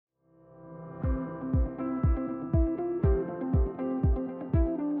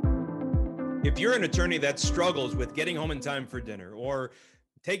If you're an attorney that struggles with getting home in time for dinner, or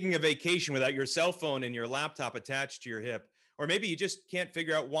taking a vacation without your cell phone and your laptop attached to your hip, or maybe you just can't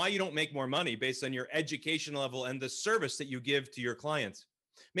figure out why you don't make more money based on your education level and the service that you give to your clients.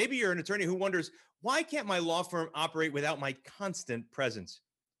 Maybe you're an attorney who wonders, why can't my law firm operate without my constant presence?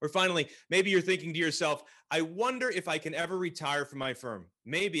 Or finally, maybe you're thinking to yourself, I wonder if I can ever retire from my firm.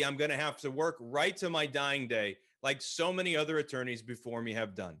 Maybe I'm going to have to work right to my dying day, like so many other attorneys before me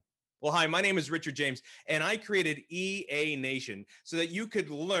have done. Well, hi, my name is Richard James, and I created EA Nation so that you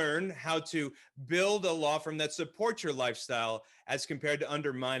could learn how to build a law firm that supports your lifestyle as compared to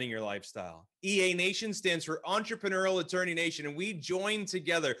undermining your lifestyle. EA Nation stands for Entrepreneurial Attorney Nation, and we join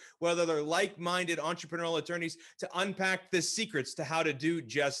together with other like-minded entrepreneurial attorneys to unpack the secrets to how to do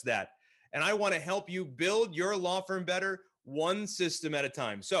just that. And I want to help you build your law firm better, one system at a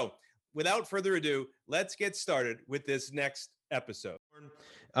time. So without further ado, let's get started with this next episode.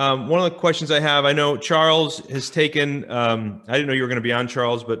 One of the questions I have, I know Charles has taken, I didn't know you were going to be on,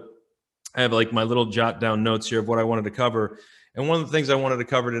 Charles, but I have like my little jot down notes here of what I wanted to cover. And one of the things I wanted to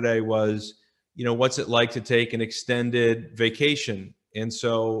cover today was, what's it like to take an extended vacation? And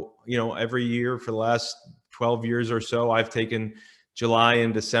so, every year for the last 12 years or so, I've taken July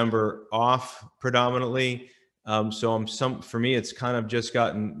and December off predominantly. For me, it's kind of just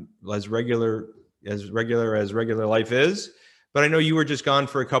gotten as regular as regular life is. But I know you were just gone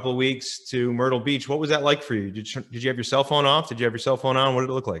for a couple of weeks to Myrtle Beach. What was that like for you? Did you have your cell phone off? Did you have your cell phone on? What did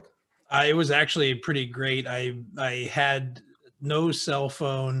it look like? It was actually pretty great. I had no cell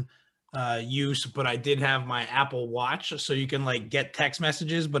phone use, but I did have my Apple Watch, so you can like get text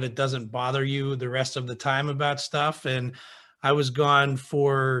messages, but it doesn't bother you the rest of the time about stuff. And I was gone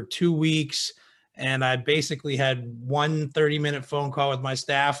for 2 weeks, and I basically had one 30-minute phone call with my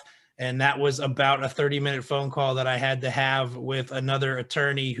staff. And that was about a 30-minute phone call that I had to have with another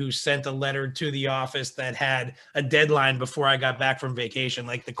attorney who sent a letter to the office that had a deadline before I got back from vacation.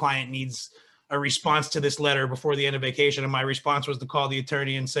 Like, the client needs a response to this letter before the end of vacation. And my response was to call the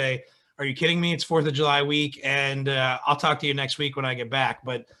attorney and say, are you kidding me? It's 4th of July week, and I'll talk to you next week when I get back.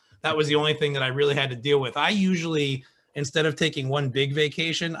 But that was the only thing that I really had to deal with. I usually, instead of taking one big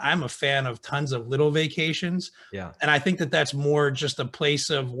vacation, I'm a fan of tons of little vacations. Yeah. And I think that that's more just a place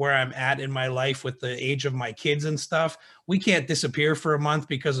of where I'm at in my life with the age of my kids and stuff. We can't disappear for a month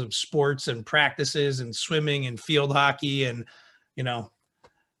because of sports and practices and swimming and field hockey. And,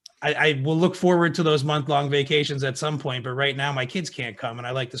 I will look forward to those month-long vacations at some point. But right now my kids can't come, and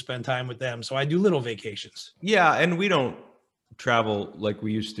I like to spend time with them. So I do little vacations. Yeah. And we don't travel like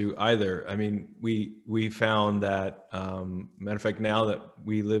we used to either. I mean, we found that, matter of fact, now that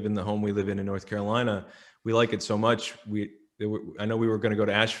we live in the home we live in North Carolina, we like it so much. I know we were going to go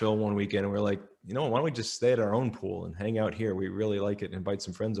to Asheville one weekend, and we're like, why don't we just stay at our own pool and hang out here? We really like it, and invite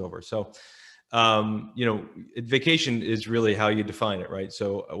some friends over. So, vacation is really how you define it, right?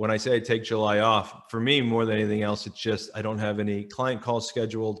 So when I say I take July off, for me, more than anything else, it's just, I don't have any client calls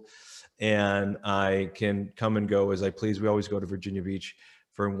scheduled, and I can come and go as I please. We always go to Virginia Beach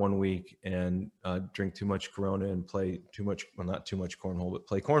for 1 week and drink too much Corona and play too much, well, not too much cornhole, but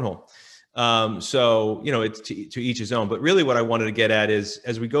play cornhole. So, it's to each his own. But really what I wanted to get at is,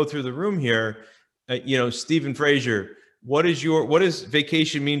 as we go through the room here, Stephen Frazier, what does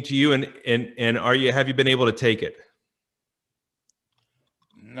vacation mean to you? And have you been able to take it?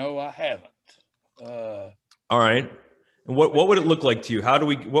 No, I haven't. All right. And what would it look like to you? How do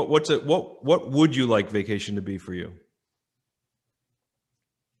we, what would you like vacation to be for you?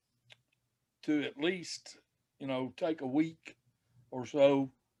 To at least, take a week or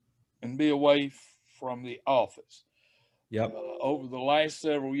so and be away from the office. Yep. Over the last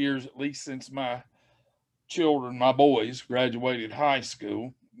several years, at least since my boys graduated high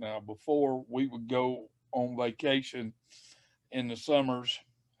school. Now, before, we would go on vacation in the summers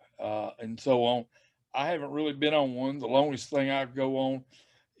and so on. I haven't really been on one. The longest thing I go on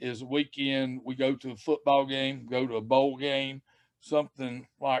is a weekend. We go to a football game, go to a bowl game, something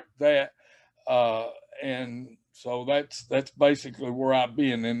like that. And so that's basically where I've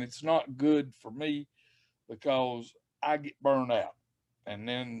been. And it's not good for me because I get burned out. And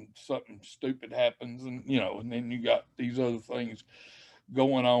then something stupid happens, and and then you got these other things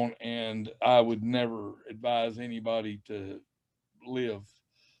going on. And I would never advise anybody to live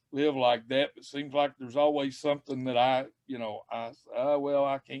like that. But it seems like there's always something that I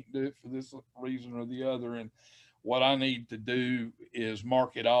can't do it for this reason or the other. And what I need to do is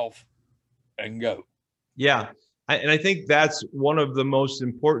mark it off and go. Yeah. And I think that's one of the most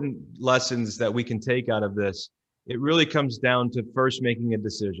important lessons that we can take out of this. It really comes down to first making a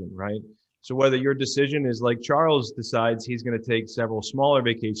decision, right? So whether your decision is like Charles decides he's going to take several smaller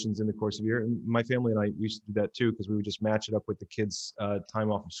vacations in the course of a year, and my family and I used to do that too, because we would just match it up with the kids'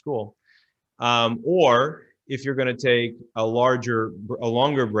 time off of school. Or if you're going to take a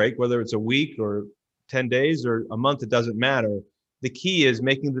longer break, whether it's a week or 10 days or a month, it doesn't matter. The key is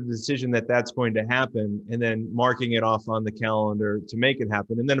making the decision that that's going to happen and then marking it off on the calendar to make it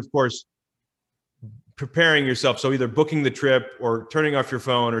happen. And then, of course, preparing yourself. So either booking the trip or turning off your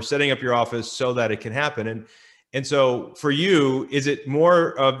phone or setting up your office so that it can happen. And so for you, is it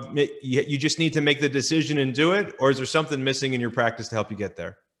more of you just need to make the decision and do it? Or is there something missing in your practice to help you get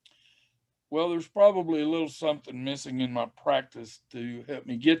there? Well, there's probably a little something missing in my practice to help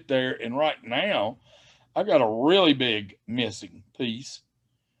me get there. And right now, I got a really big missing piece,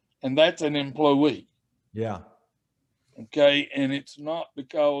 and that's an employee. Yeah. Okay. And it's not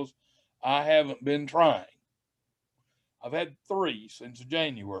because I haven't been trying. I've had 3 since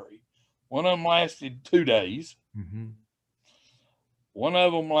January. One of them lasted 2 days. Mm-hmm. One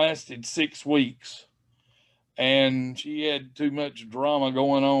of them lasted 6 weeks. And she had too much drama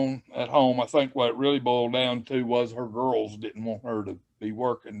going on at home. I think what it really boiled down to was her girls didn't want her to be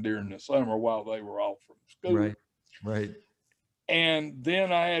working during the summer while they were off from school. Right. Right. And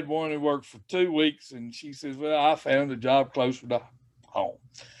then I had one who worked for 2 weeks, and she says, well, I found a job closer to home.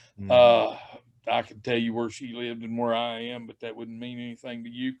 I can tell you where she lived and where I am, but that wouldn't mean anything to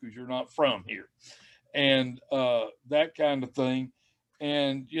you because you're not from here. And that kind of thing.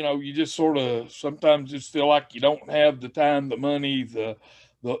 And, you know, you just sort of sometimes just feel like you don't have the time, the money, the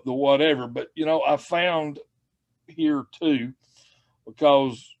whatever. But, you know, I found here too,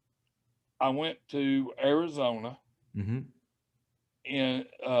 because I went to Arizona and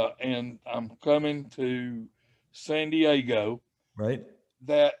I'm coming to San Diego. Right.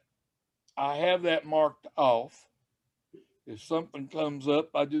 That I have that marked off. If something comes up,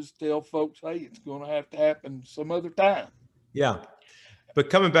 I just tell folks, hey, it's going to have to happen some other time. Yeah. But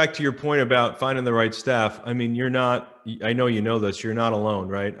coming back to your point about finding the right staff, I mean, I know you know this, you're not alone,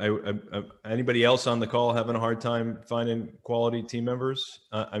 right? Anybody else on the call having a hard time finding quality team members?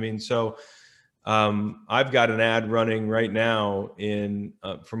 I've got an ad running right now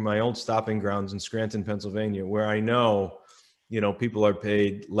from my old stopping grounds in Scranton, Pennsylvania, where I know, you know, people are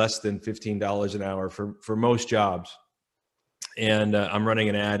paid less than $15 an hour for most jobs. And I'm running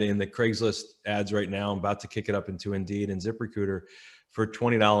an ad in the Craigslist ads right now. I'm about to kick it up into Indeed and ZipRecruiter for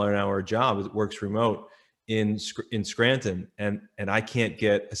 $20 an hour job. It works remote in Scranton. And I can't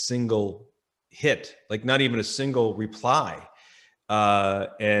get a single hit, like not even a single reply.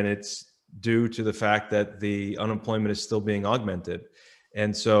 And it's due to the fact that the unemployment is still being augmented.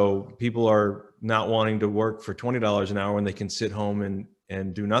 And so people are not wanting to work for $20 an hour when they can sit home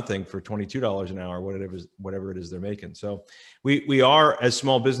and do nothing for $22 an hour, whatever it is they're making. So we are, as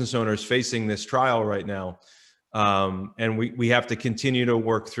small business owners, facing this trial right now. And we have to continue to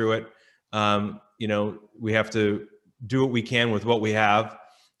work through it. You know, we have to do what we can with what we have,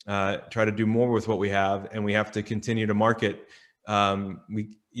 try to do more with what we have, and we have to continue to market.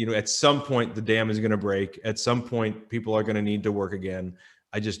 At some point the dam is going to break. At some point, people are going to need to work again.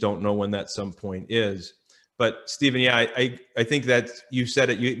 I just don't know when that some point is. But Stephen, yeah, I think that you said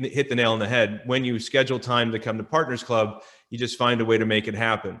it, you hit the nail on the head. When you schedule time to come to Partners Club, you just find a way to make it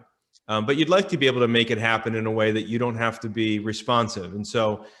happen. But you'd like to be able to make it happen in a way that you don't have to be responsive. And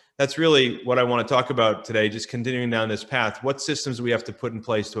so that's really what I want to talk about today, just continuing down this path. What systems do we have to put in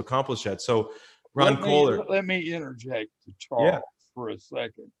place to accomplish that? So Ron Kohler. Let me interject to Charles for a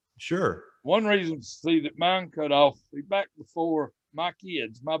second. Sure. One reason to see that mine cut off, back before my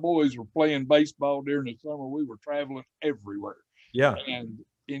boys were playing baseball during the summer, we were traveling everywhere. Yeah. And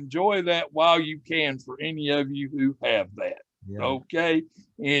enjoy that while you can for any of you who have that. Yeah. Okay.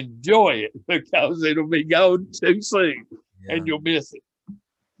 Enjoy it because it'll be gone too soon and you'll miss it.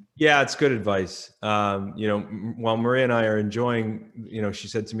 Yeah, it's good advice. While Maria and I are enjoying, she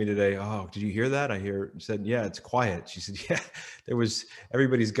said to me today, "Oh, did you hear that?" I said, "Yeah, it's quiet." She said, "Yeah,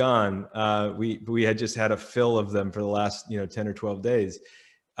 everybody's gone. We had just had a fill of them for the last, 10 or 12 days.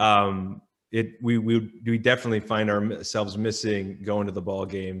 We definitely find ourselves missing going to the ball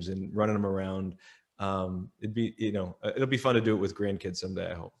games and running them around. It'll be fun to do it with grandkids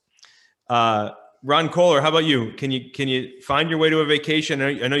someday, I hope. Ron Kohler, how about you? Can you find your way to a vacation?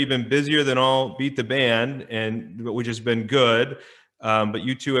 I know you've been busier than all Beat the Band, which has been good. But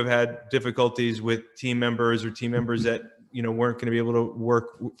you two have had difficulties with team members that weren't going to be able to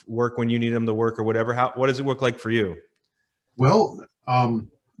work when you need them to work or whatever. What does it look like for you? Well,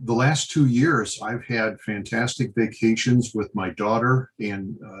 the last 2 years, I've had fantastic vacations with my daughter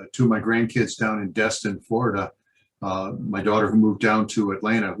and 2 of my grandkids down in Destin, Florida. My daughter who moved down to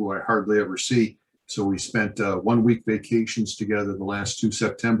Atlanta, who I hardly ever see. So we spent 1 week vacations together the last 2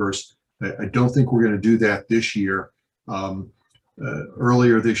 Septembers. I don't think we're going to do that this year.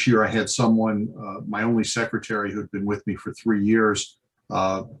 Earlier this year, I had someone, my only secretary who'd been with me for 3 years,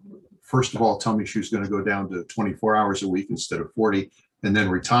 first of all, tell me she was going to go down to 24 hours a week instead of 40 and then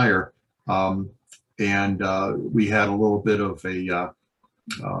retire. We had a little bit of a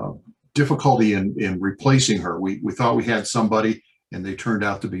difficulty in replacing her. We thought we had somebody, and they turned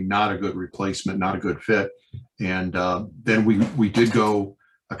out to be not a good replacement, not a good fit. And then we did go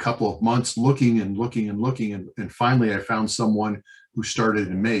a couple of months looking, and finally I found someone who started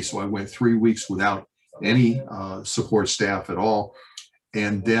in May. So I went 3 weeks without any support staff at all.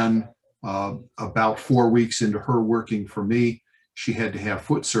 And then about 4 weeks into her working for me, she had to have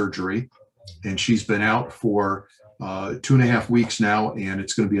foot surgery, and she's been out for 2.5 weeks now, and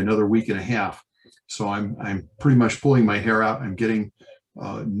it's going to be another week and a half. So I'm pretty much pulling my hair out. I'm getting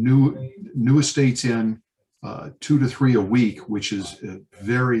new estates in 2 to 3 a week, which is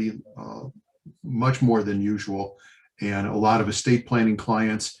very much more than usual. And a lot of estate planning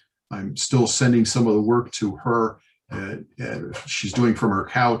clients, I'm still sending some of the work to her. She's doing from her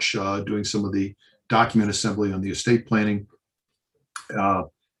couch, doing some of the document assembly on the estate planning.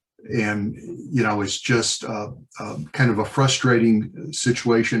 And, you know, it's just kind of a frustrating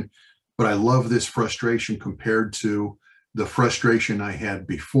situation, but I love this frustration compared to the frustration I had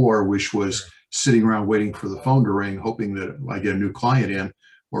before, which was sitting around waiting for the phone to ring, hoping that I get a new client in,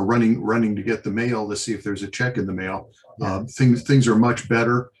 or running to get the mail to see if there's a check in the mail. Things are much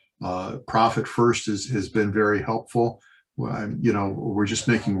better. Profit First has been very helpful. You know, we're just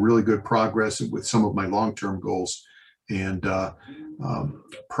making really good progress with some of my long-term goals, and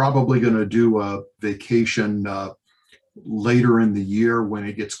probably going to do a vacation later in the year when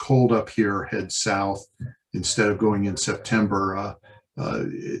it gets cold up here, head south instead of going in September.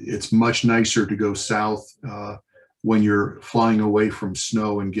 It's much nicer to go south when you're flying away from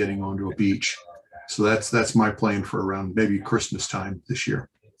snow and getting onto a beach. So that's my plan for around maybe Christmas time this year.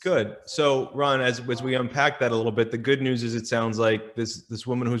 Good. So Ron, as we unpack that a little bit, the good news is it sounds like this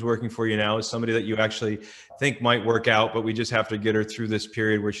woman who's working for you now is somebody that you actually think might work out, but we just have to get her through this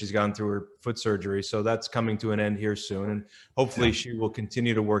period where she's gone through her foot surgery. So that's coming to an end here soon, and hopefully she will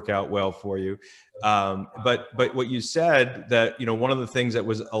continue to work out well for you. But what you said, that, you know, one of the things that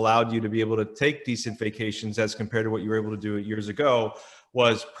was allowed you to be able to take decent vacations as compared to what you were able to do years ago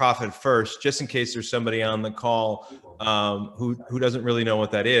was Profit First. Just in case there's somebody on the call who doesn't really know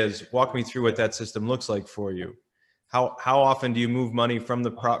what that is, walk me through what that system looks like for you. How often do you move money from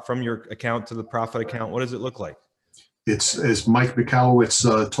your account to the profit account? What does it look like? It's, as Mike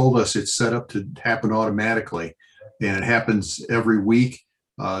Michalowicz told us, it's set up to happen automatically, and it happens every week.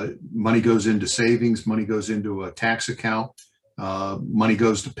 Money goes into savings, money goes into a tax account, money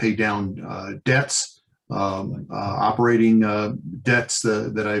goes to pay down debts, operating debts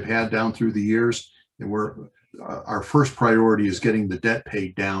that I've had down through the years. And our first priority is getting the debt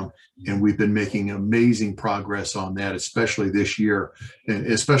paid down, and we've been making amazing progress on that, especially this year, and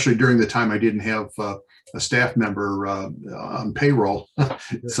especially during the time I didn't have a staff member on payroll.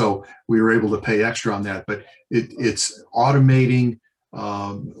 So we were able to pay extra on that. But it's automating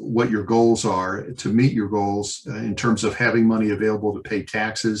what your goals are to meet your goals in terms of having money available to pay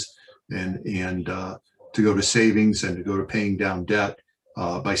taxes and to go to savings and to go to paying down debt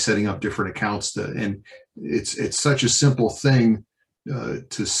by setting up different accounts. And it's such a simple thing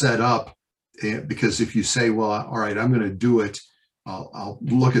to set up, because if you say, well, all right, I'm going to do it, I'll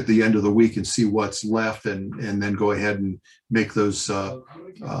look at the end of the week and see what's left, and then go ahead and make those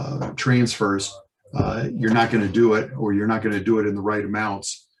transfers. You're not going to do it, or you're not going to do it in the right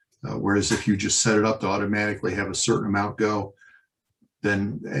amounts. Whereas if you just set it up to automatically have a certain amount go,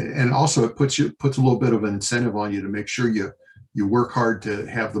 then, and also it puts a little bit of an incentive on you to make sure you work hard to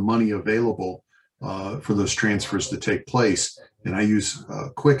have the money available for those transfers to take place. And I use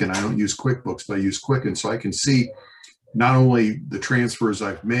Quicken. I don't use QuickBooks, but I use Quicken, so I can see not only the transfers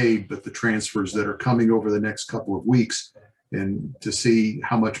I've made, but the transfers that are coming over the next couple of weeks, and to see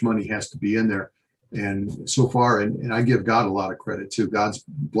how much money has to be in there. And so far, and I give God a lot of credit too. God's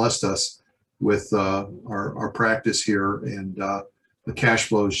blessed us with our practice here, and the cash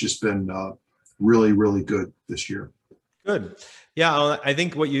flow has just been really, really good this year. Good. Yeah, I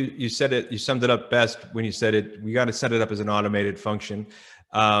think what you said, you summed it up best when you said it. We got to set it up as an automated function.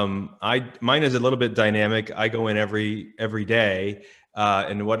 Mine is a little bit dynamic. I go in every day,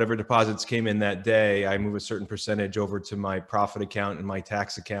 and whatever deposits came in that day, I move a certain percentage over to my profit account and my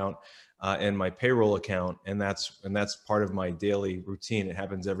tax account and my payroll account, and that's part of my daily routine. It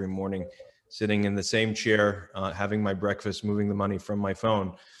happens every morning. sitting in the same chair, having my breakfast, moving the money from my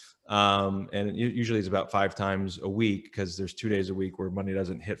phone. And usually it's about 5 times a week, because there's 2 days a week where money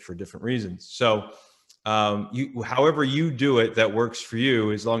doesn't hit for different reasons. So however you do it that works for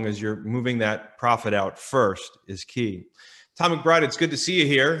you, as long as you're moving that profit out first, is key. Tom McBride, it's good to see you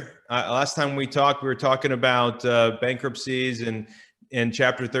here. Last time we talked, we were talking about bankruptcies and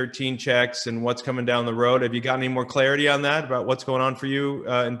Chapter 13 checks and what's coming down the road. Have you got any more clarity on that, about what's going on for you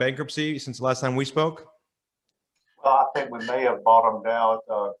in bankruptcy since the last time we spoke? Well, I think we may have bottomed out,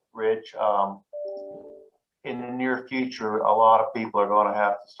 Rich. In the near future, a lot of people are going to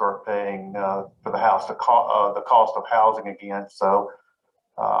have to start paying for the cost of housing again. So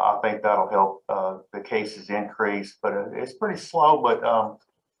I think that'll help the cases increase, but it's pretty slow, but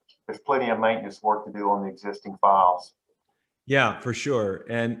there's plenty of maintenance work to do on the existing files. Yeah, for sure.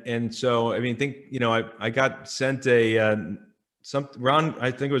 And so, I mean, I got sent Ron, I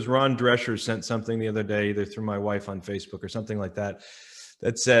think it was Ron Drescher sent something the other day, either through my wife on Facebook or something like that,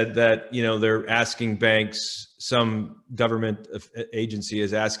 that said that, they're asking banks, some government agency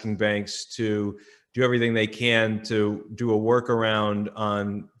is asking banks to do everything they can to do a workaround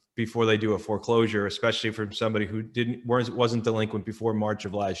on before they do a foreclosure, especially from somebody who wasn't delinquent before March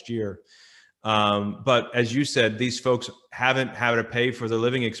of last year. But as you said, these folks haven't had to pay for their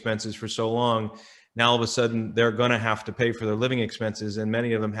living expenses for so long. Now, all of a sudden, they're going to have to pay for their living expenses, and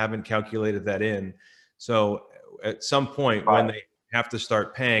many of them haven't calculated that in. So at some point, when they have to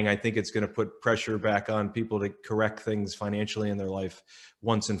start paying, I think it's going to put pressure back on people to correct things financially in their life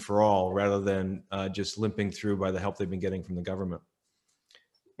once and for all, rather than just limping through by the help they've been getting from the government.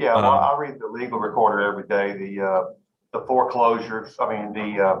 Yeah, well, I read the legal recorder every day. The foreclosures,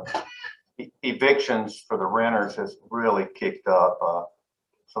 the evictions for the renters has really kicked up.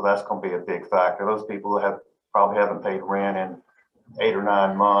 So that's going to be a big factor. Those people that probably haven't paid rent in 8 or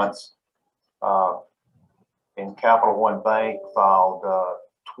 9 months. And Capital One Bank filed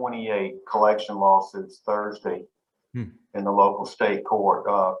 28 collection lawsuits Thursday in the local state court,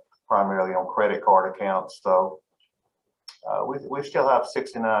 primarily on credit card accounts. So we still have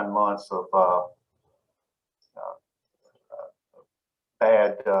 69 months of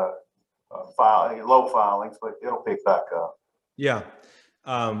bad low filings, but it'll pick back up. Yeah.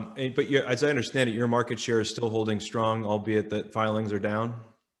 But as I understand it, your market share is still holding strong, albeit that filings are down.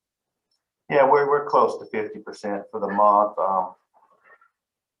 Yeah, we're close to 50% for the month.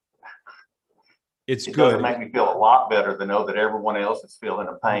 It good. Doesn't make me feel a lot better to know that everyone else is feeling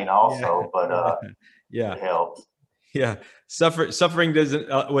the pain also, but yeah, it helps. Yeah, suffering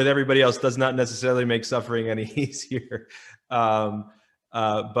doesn't with everybody else does not necessarily make suffering any easier.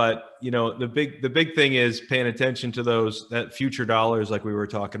 But the big thing is paying attention to that future dollars, like we were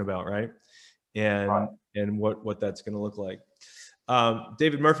talking about, right? And what that's going to look like.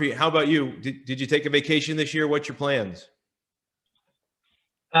 David Murphy, how about you? Did you take a vacation this year? What's your plans?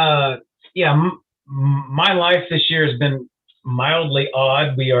 Yeah, my life this year has been mildly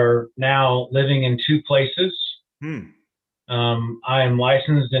odd. We are now living in 2 places. I am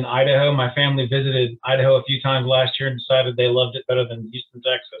licensed in Idaho. My family visited Idaho a few times last year and decided they loved it better than Houston,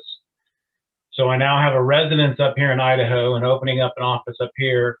 Texas. So I now have a residence up here in Idaho and opening up an office up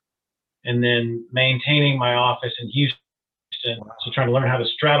here, and then maintaining my office in Houston. Wow. So trying to learn how to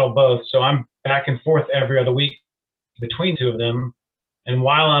straddle both. So I'm back and forth every other week between 2 of them. And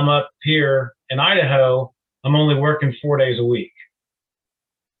while I'm up here in Idaho, I'm only working 4 days a week.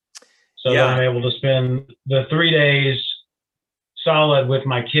 So that I'm able to spend the 3 days solid with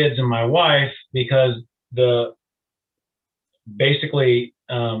my kids and my wife, because the basically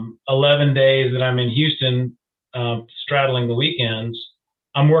 11 days that I'm in Houston, straddling the weekends,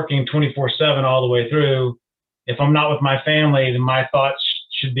 I'm working 24/7 all the way through. If I'm not with my family, then my thoughts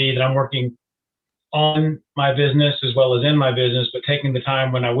should be that I'm working on my business as well as in my business, but taking the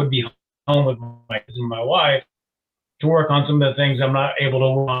time when I would be home with my kids and my wife to work on some of the things I'm not able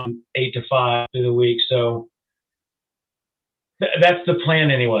to work on 8 to 5 through the week. So that's the plan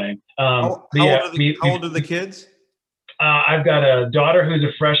anyway. How old are the kids? I've got a daughter who's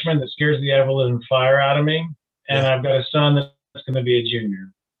a freshman that scares the ever-living fire out of me, and I've got a son that's going to be a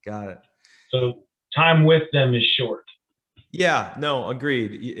junior. Got it. So time with them is short. Yeah, no,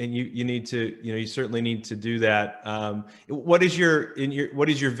 agreed. And you need to, you certainly need to do that. What is your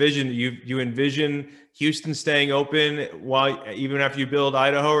vision? You envision Houston staying open even after you build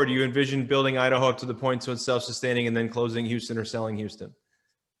Idaho, or do you envision building Idaho up to the point so it's self-sustaining and then closing Houston or selling Houston?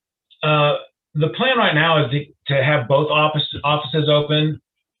 The plan right now is to have both offices open.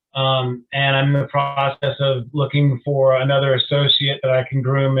 And I'm in the process of looking for another associate that I can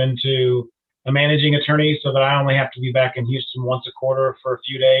groom into a managing attorney, so that I only have to be back in Houston once a quarter for a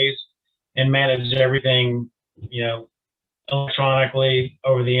few days. and manage everything, electronically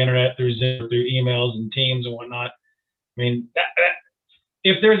over the internet through Zoom, through emails and Teams and whatnot. I mean,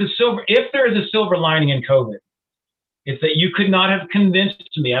 if there is a silver lining in COVID, it's that you could not have convinced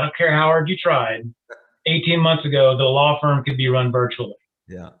me, I don't care how hard you tried, 18 months ago, the law firm could be run virtually.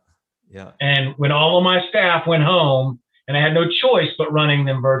 Yeah. Yeah. And when all of my staff went home and I had no choice but running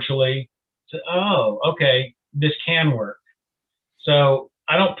them virtually, I said, oh, okay, this can work. So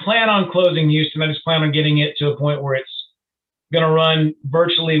I don't plan on closing Houston. I just plan on getting it to a point where it's going to run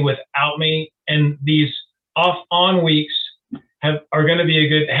virtually without me. And these off-on weeks are going to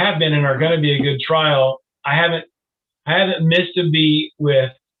be have been and are going to be a good trial. I haven't missed a beat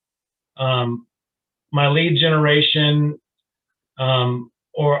with my lead generation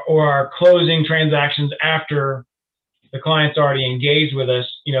or our closing transactions after the client's already engaged with us,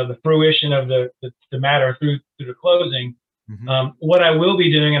 the fruition of the matter through the closing. Mm-hmm. What I will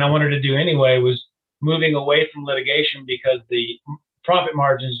be doing, and I wanted to do anyway, was moving away from litigation because the profit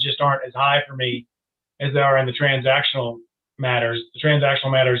margins just aren't as high for me as they are in the transactional matters. The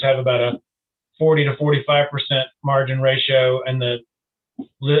transactional matters have about a 40 to 45% margin ratio, and the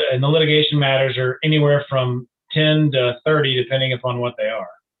litigation matters are anywhere from 10 to 30, depending upon what they are.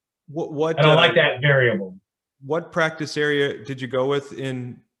 What I don't like that variable. What practice area did you go with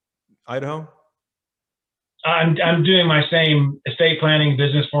in Idaho? I'm doing my same estate planning,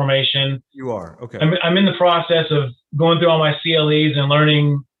 business formation. You are, okay. I'm in the process of going through all my CLEs and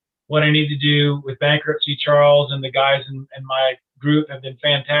learning what I need to do with bankruptcy. Charles and the guys in my group have been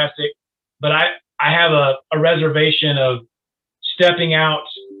fantastic, but I have a reservation of stepping out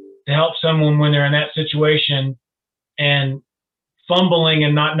to help someone when they're in that situation and fumbling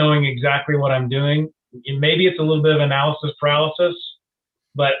and not knowing exactly what I'm doing. Maybe it's a little bit of analysis paralysis,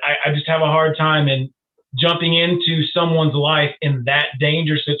 but I just have a hard time in jumping into someone's life in that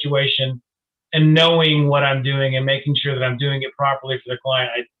danger situation and knowing what I'm doing and making sure that I'm doing it properly for the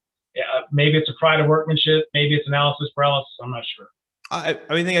client. Maybe it's a pride of workmanship, maybe it's analysis paralysis. I'm not sure. I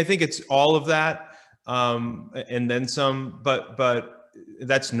think it's all of that, and then some. But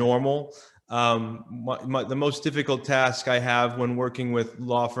that's normal. The most difficult task I have when working with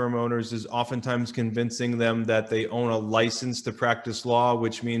law firm owners is oftentimes convincing them that they own a license to practice law,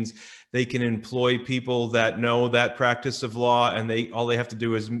 which means they can employ people that know that practice of law, and all they have to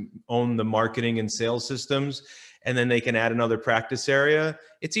do is own the marketing and sales systems, and then they can add another practice area.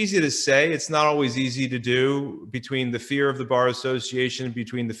 It's easy to say, it's not always easy to do, between the fear of the bar association,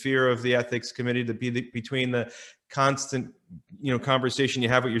 between the fear of the ethics committee, between the constant conversation you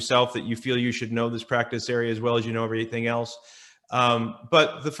have with yourself that you feel you should know this practice area as well as you know everything else.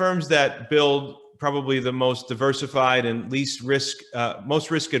 But the firms that build probably the most diversified and most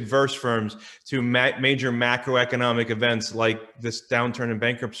risk adverse firms to major macroeconomic events like this downturn in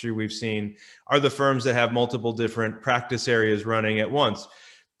bankruptcy we've seen are the firms that have multiple different practice areas running at once.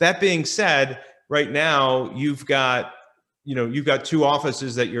 That being said, right now you've got two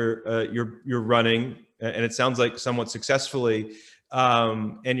offices that you're running, and it sounds like somewhat successfully,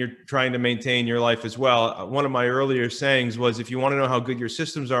 and you're trying to maintain your life as well. One of my earlier sayings was, if you want to know how good your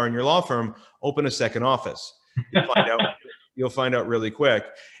systems are in your law firm, open a second office. You'll find out really quick.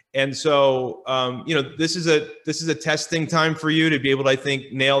 And so, this is a testing time for you to be able to, I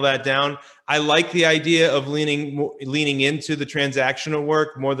think, nail that down. I like the idea of leaning into the transactional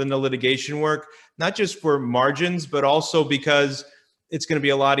work more than the litigation work, not just for margins, but also because it's going to be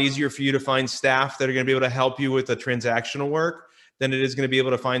a lot easier for you to find staff that are going to be able to help you with the transactional work than it is going to be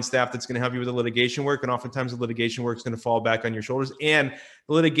able to find staff that's going to help you with the litigation work. And oftentimes the litigation work is going to fall back on your shoulders. And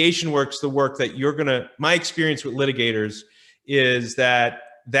the litigation work's the work that my experience with litigators is that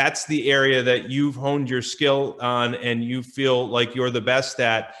that's the area that you've honed your skill on and you feel like you're the best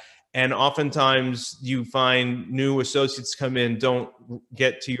at. And oftentimes you find new associates come in, don't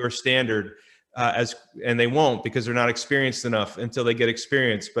get to your standard and they won't, because they're not experienced enough until they get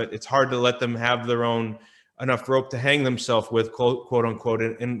experience. But it's hard to let them have their own enough rope to hang themselves with, quote unquote,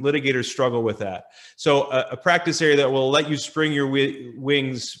 and litigators struggle with that. So a practice area that will let you spring your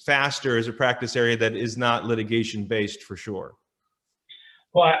wings faster is a practice area that is not litigation based, for sure.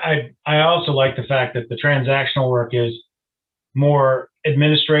 Well, I also like the fact that the transactional work is more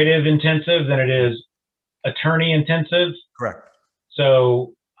administrative intensive than it is attorney intensive. Correct.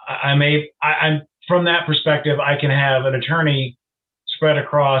 So I'm from that perspective, I can have an attorney spread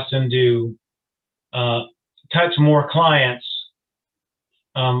across and do touch more clients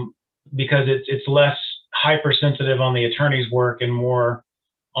because it's less hypersensitive on the attorney's work and more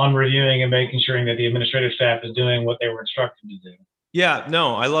on reviewing and making sure that the administrative staff is doing what they were instructed to do. Yeah,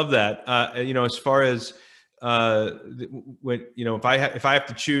 no, I love that. As far as when, you know, if I have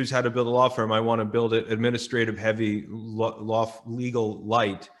to choose how to build a law firm, I want to build it administrative heavy, legal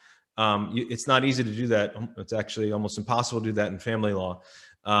light. It's not easy to do that. It's actually almost impossible to do that in family law,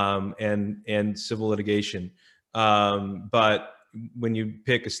 and civil litigation. But when you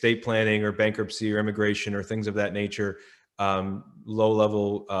pick estate planning or bankruptcy or immigration or things of that nature,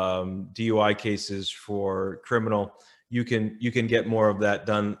 low-level DUI cases for criminal, you can get more of that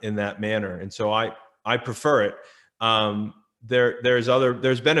done in that manner. And so I prefer it.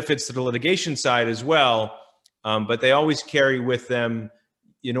 There's benefits to the litigation side as well, but they always carry with them,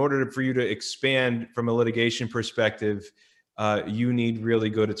 in order for you to expand from a litigation perspective, you need really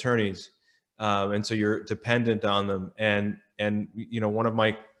good attorneys. And so you're dependent on them. And you know, one of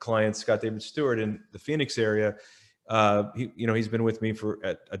my clients, Scott David Stewart in the Phoenix area, he's been with me for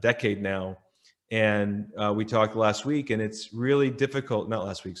a decade now. And we talked last week, and it's really difficult, not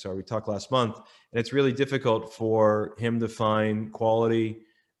last week, sorry, we talked last month, and it's really difficult for him to find quality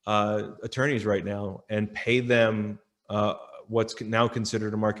attorneys right now and pay them what's now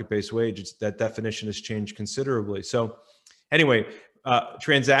considered a market-based wage. That definition has changed considerably. So anyway,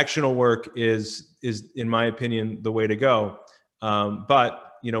 transactional work is, in my opinion, the way to go. But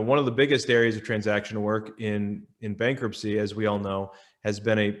you know, one of the biggest areas of transactional work in bankruptcy, as we all know, has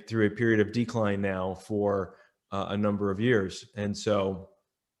been through a period of decline now for a number of years. And so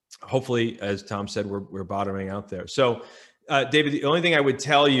hopefully, as Tom said, we're bottoming out there. So David, the only thing I would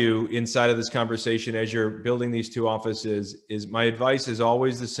tell you inside of this conversation as you're building these two offices is my advice is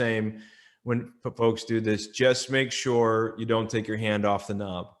always the same when folks do this: just make sure you don't take your hand off the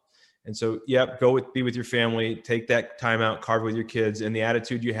knob. And so, yep, be with your family, take that time out, carve with your kids, and the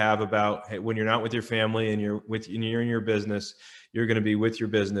attitude you have about, hey, when you're not with your family and you're in your business, you're going to be with your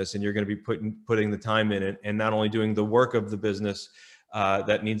business, and you're going to be putting the time in it, and not only doing the work of the business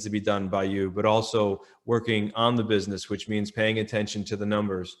that needs to be done by you, but also working on the business, which means paying attention to the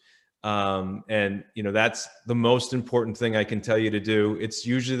numbers. And you know, that's the most important thing I can tell you to do. It's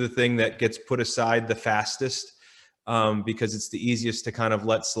usually the thing that gets put aside the fastest, because it's the easiest to kind of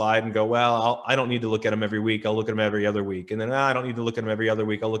let slide and go, well, I don't need to look at them every week. I'll look at them every other week. And then I don't need to look at them every other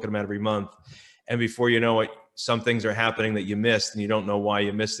week. I'll look at them every month. And before you know it, some things are happening that you missed, and you don't know why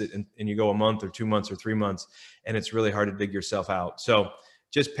you missed it. And you go a month or 2 months or 3 months, and it's really hard to dig yourself out. So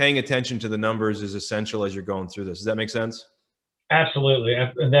just paying attention to the numbers is essential as you're going through this. Does that make sense? Absolutely.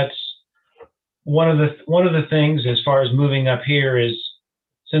 And that's one of the things as far as moving up here is,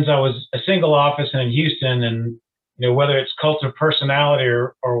 since I was a single office in Houston, and you know, whether it's cult of personality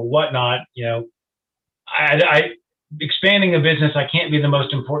or whatnot, you know, I expanding a business, I can't be the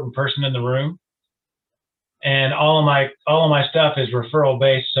most important person in the room, and all of my stuff is referral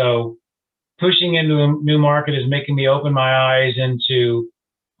based. So pushing into a new market is making me open my eyes into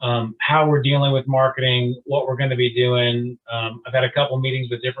how we're dealing with marketing, what we're going to be doing. I've had a couple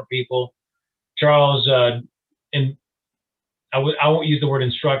meetings with different people. Charles, I won't use the word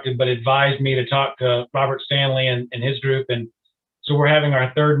instructed, but advised me to talk to Robert Stanley and his group. And so we're having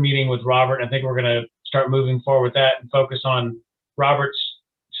our third meeting with Robert. I think we're going to start moving forward with that and focus on Robert's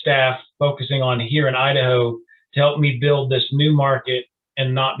staff, focusing on here in Idaho to help me build this new market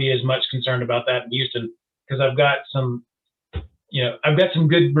and not be as much concerned about that in Houston, because I've got some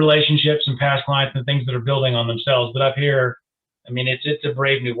good relationships and past clients and things that are building on themselves. But up here, I mean, it's a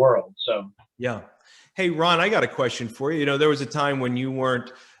brave new world. So yeah. Hey, Ron, I got a question for you. You know, there was a time when you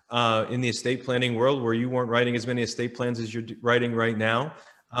weren't in the estate planning world, where you weren't writing as many estate plans as you're writing right now.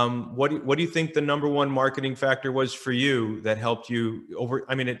 What do you think the number one marketing factor was for you that helped you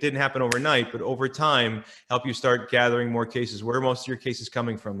it didn't happen overnight, but over time help you start gathering more cases? Where are most of your cases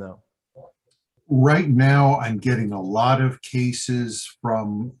coming from now? Right now, I'm getting a lot of cases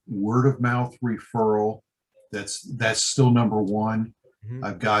from word of mouth referral. That's still number one. Mm-hmm.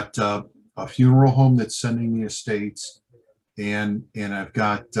 I've got a funeral home that's sending me estates, and I've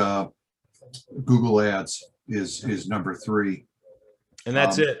got Google Ads is number three. And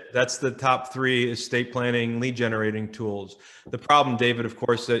that's it. That's the top three estate planning lead generating tools. The problem, David, of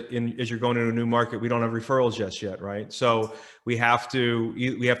course, that as you're going into a new market, we don't have referrals just yet, right? So we have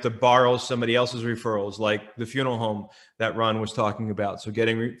to borrow somebody else's referrals, like the funeral home that Ron was talking about. So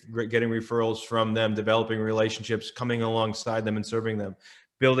getting referrals from them, developing relationships, coming alongside them and serving them,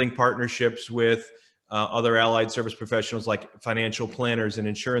 building partnerships with other allied service professionals like financial planners and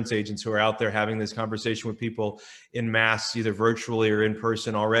insurance agents who are out there having this conversation with people in mass, either virtually or in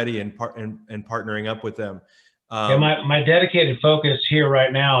person already, and partnering up with them. My dedicated focus here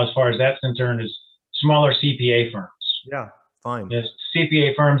right now, as far as that's concerned, is smaller CPA firms. Yeah, fine. Yes,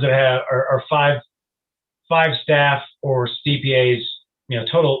 CPA firms that are five staff or CPAs, you know,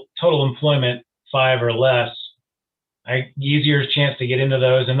 total employment 5 or less, easier chance to get into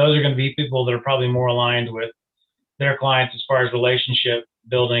those. And those are going to be people that are probably more aligned with their clients as far as relationship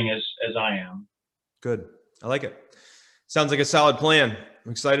building as I am. Good. I like it. Sounds like a solid plan.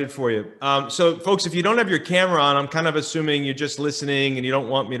 I'm excited for you. So folks, if you don't have your camera on, I'm kind of assuming you're just listening and you don't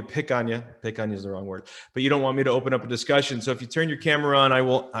want me to pick on you. Pick on you is the wrong word, but you don't want me to open up a discussion. So if you turn your camera on, I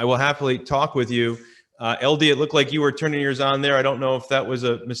will happily talk with you. LD, it looked like you were turning yours on there. I don't know if that was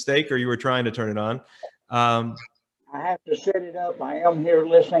a mistake or you were trying to turn it on. I have to set it up. I am here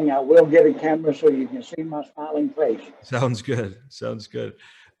listening. I will get a camera so you can see my smiling face. Sounds good. Sounds good.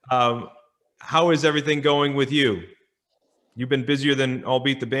 How is everything going with you? You've been busier than All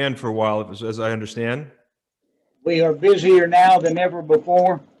Beat the Band for a while, as I understand. We are busier now than ever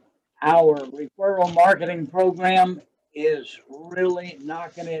before. Our referral marketing program is really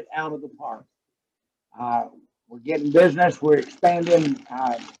knocking it out of the park. We're getting business. We're expanding.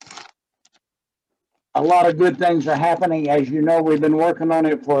 A lot of good things are happening. As you know, we've been working on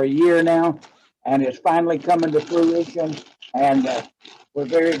it for a year now, and it's finally coming to fruition. And we're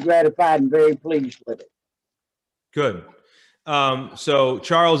very gratified and very pleased with it. Good. So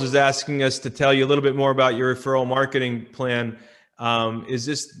Charles is asking us to tell you a little bit more about your referral marketing plan. Is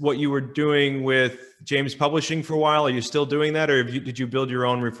this what you were doing with James Publishing for a while? Are you still doing that, or did you build your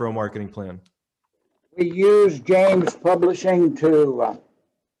own referral marketing plan? We use James Publishing to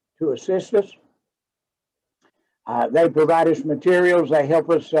assist us. They provide us materials. They help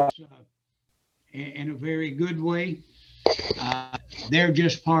us in a very good way. They're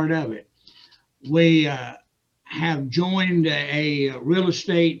just part of it. We have joined a real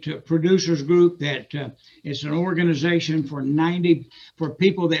estate producers group that it's an organization for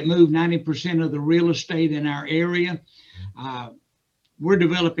people that move 90% of the real estate in our area. We're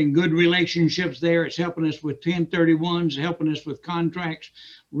developing good relationships there. It's helping us with 1031s, helping us with contracts,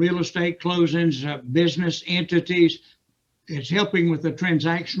 real estate closings, business entities. It's helping with the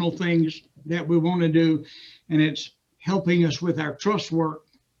transactional things that we want to do. And it's helping us with our trust work,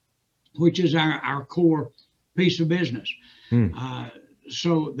 which is our core piece of business.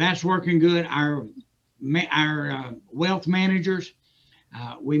 So that's working good. Our wealth managers,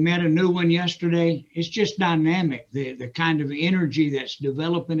 we met a new one yesterday. It's just dynamic, the kind of energy that's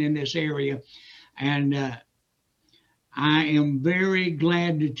developing in this area. And I am very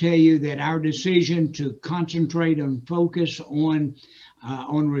glad to tell you that our decision to concentrate and focus on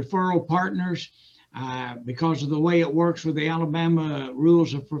referral partners, because of the way it works with the Alabama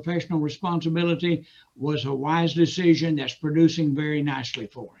rules of professional responsibility, was a wise decision that's producing very nicely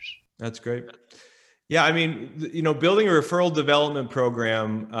for us. That's great. Yeah, I mean, building a referral development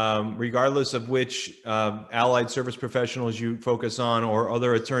program, regardless of which allied service professionals you focus on or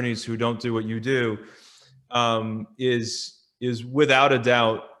other attorneys who don't do what you do, is without a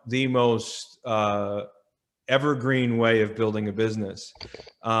doubt the most evergreen way of building a business.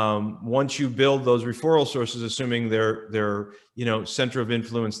 Once you build those referral sources, assuming they're center of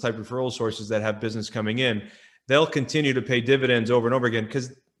influence type referral sources that have business coming in, they'll continue to pay dividends over and over again,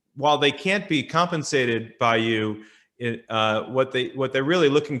 because while they can't be compensated by you, what they're really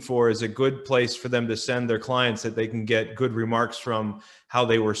looking for is a good place for them to send their clients that they can get good remarks from, how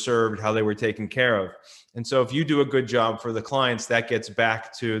they were served, how they were taken care of. And so if you do a good job for the clients, that gets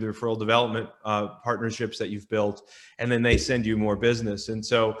back to the referral development partnerships that you've built, and then they send you more business. And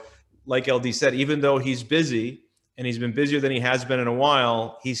so, like LD said, even though he's busy, and he's been busier than he has been in a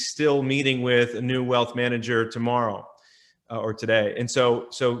while, he's still meeting with a new wealth manager tomorrow. Or today. And so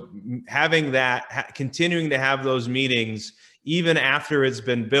having that, continuing to have those meetings, even after it's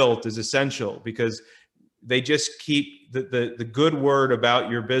been built, is essential, because they just keep the good word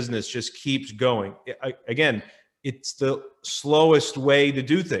about your business just keeps going. Again, it's the slowest way to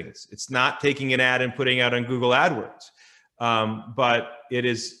do things. It's not taking an ad and putting out on Google AdWords. But it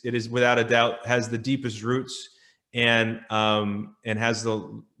is without a doubt has the deepest roots and has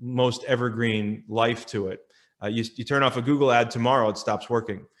the most evergreen life to it. You turn off a Google ad tomorrow, it stops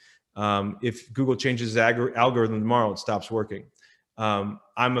working. If Google changes its algorithm tomorrow, it stops working. I'm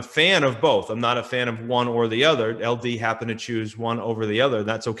a fan of both. I'm not a fan of one or the other. LD happened to choose one over the other.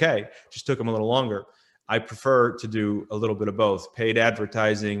 That's okay. Just took him a little longer. I prefer to do a little bit of both, paid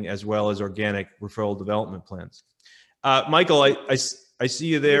advertising as well as organic referral development plans. Michael, I see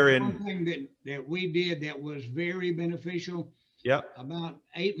you there. One thing that we did that was very beneficial. Yep. About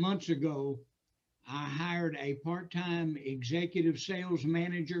 8 months ago, I hired a part-time executive sales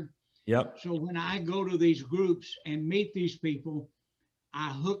manager. Yep. So when I go to these groups and meet these people, I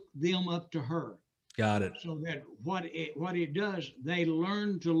hook them up to her. Got it. So that what it does, they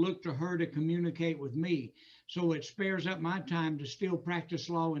learn to look to her to communicate with me. So it spares up my time to still practice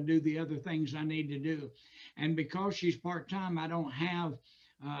law and do the other things I need to do. And because she's part-time, I don't have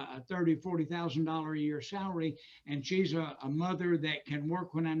a $30,000-$40,000 a year salary. And she's a mother that can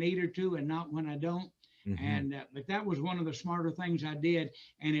work when I need her to and not when I don't. Mm-hmm. And but that was one of the smarter things I did,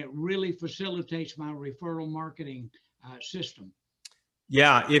 and it really facilitates my referral marketing system.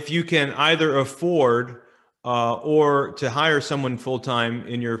 Yeah, if you can either afford or to hire someone full-time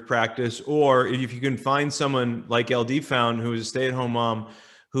in your practice, or if you can find someone like LD found, who is a stay-at-home mom,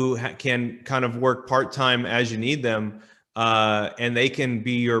 who can kind of work part-time as you need them, and they can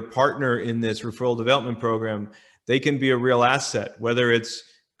be your partner in this referral development program, they can be a real asset, whether it's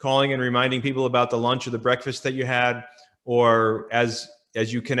calling and reminding people about the lunch or the breakfast that you had, or as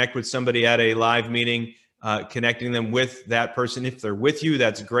you connect with somebody at a live meeting, connecting them with that person. If they're with you,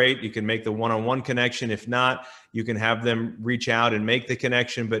 that's great. You can make the one-on-one connection. If not, you can have them reach out and make the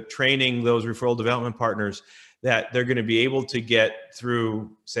connection, but training those referral development partners that they're going to be able to get through,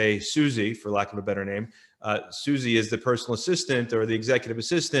 say, Susie, for lack of a better name. Susie is the personal assistant or the executive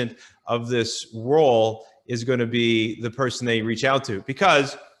assistant of this role, is going to be the person they reach out to.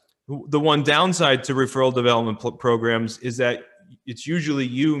 Because the one downside to referral development programs is that it's usually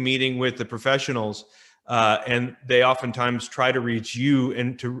you meeting with the professionals, and they oftentimes try to reach you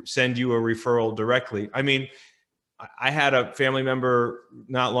and to send you a referral directly. I mean, I had a family member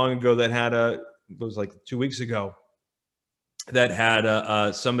not long ago that had it was like 2 weeks ago, that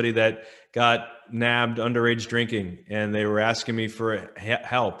had somebody that got nabbed underage drinking, and they were asking me for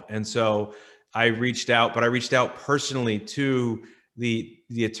help. And so I reached out, but I reached out personally to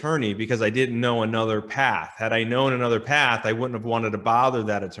the attorney because I didn't know another path. Had I known another path, I wouldn't have wanted to bother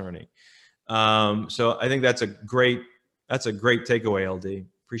that attorney. So I think that's a great takeaway, LD.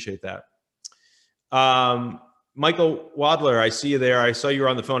 Appreciate that. Michael Wadler, I see you there. I saw you were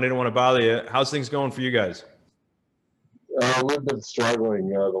on the phone. I didn't want to bother you. How's things going for you guys? We've been struggling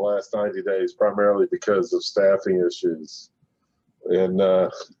the last 90 days, primarily because of staffing issues. And,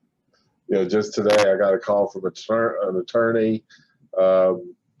 just today I got a call from an attorney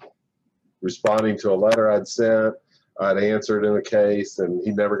responding to a letter I'd sent. I'd answered in a case, and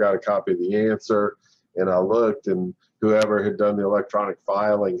he never got a copy of the answer. And I looked, and whoever had done the electronic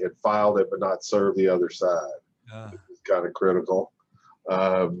filing had filed it, but not served the other side. It was kind of critical.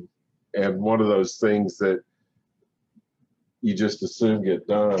 And one of those things that you just assume get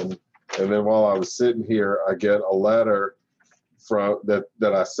done. And then while I was sitting here, I get a letter from that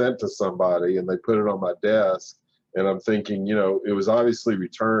I sent to somebody, and they put it on my desk. And I'm thinking, it was obviously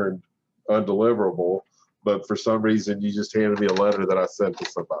returned undeliverable, but for some reason you just handed me a letter that I sent to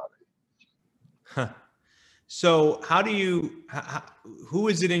somebody. Huh. So who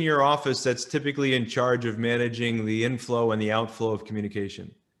is it in your office that's typically in charge of managing the inflow and the outflow of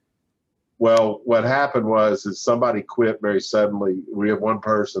communication? Well, what happened was somebody quit very suddenly. We have one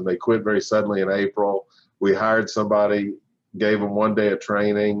person, they quit very suddenly in April. We hired somebody, gave them 1 day of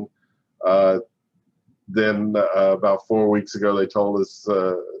training. Then about 4 weeks ago, she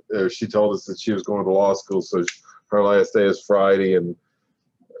told us that she was going to law school. So her last day is Friday, and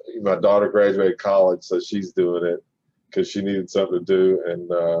my daughter graduated college, so she's doing it because she needed something to do.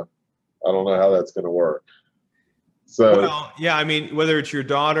 And I don't know how that's going to work. So, well, yeah, I mean, whether it's your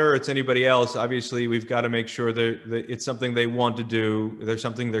daughter or it's anybody else, obviously we've got to make sure that it's something they want to do. There's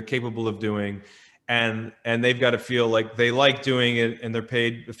something they're capable of doing, and they've got to feel like they like doing it, and they're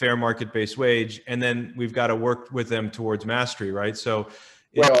paid a fair market-based wage. And then we've got to work with them towards mastery, right? So,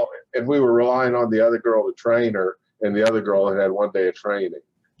 and we were relying on the other girl to train her, and the other girl had 1 day of training,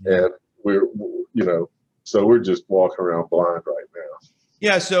 and so we're just walking around blind right now.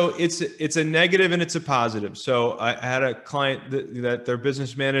 Yeah, so it's a negative and it's a positive. So I had a client that their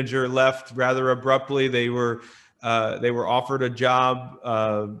business manager left rather abruptly. They were offered a job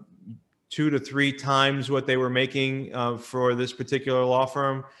 2 to 3 times what they were making for this particular law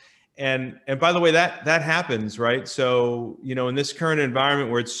firm, and by the way, that happens, right? So in this current environment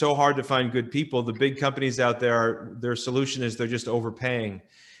where it's so hard to find good people, the big companies out there, their solution is they're just overpaying.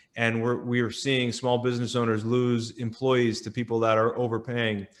 And we're seeing small business owners lose employees to people that are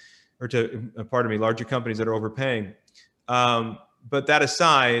overpaying, or to, larger companies that are overpaying. But that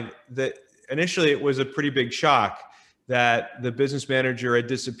aside, that initially it was a pretty big shock that the business manager had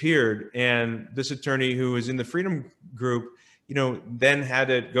disappeared, and this attorney who was in the Freedom Group, then had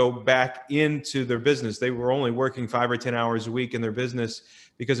to go back into their business. They were only working 5 or 10 hours a week in their business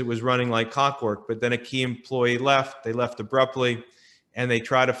because it was running like clockwork. But then a key employee left. They left abruptly, and they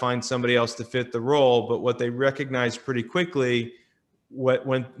try to find somebody else to fit the role. But what they recognized pretty quickly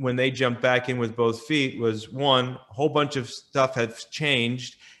when they jumped back in with both feet was, one, a whole bunch of stuff had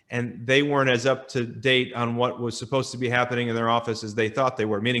changed and they weren't as up to date on what was supposed to be happening in their office as they thought they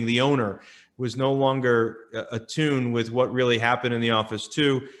were, meaning the owner was no longer attuned with what really happened in the office.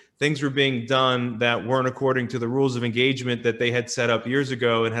 Two, things were being done that weren't according to the rules of engagement that they had set up years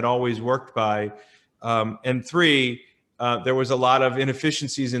ago and had always worked by. And three, there was a lot of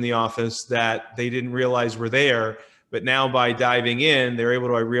inefficiencies in the office that they didn't realize were there. But now by diving in, they're able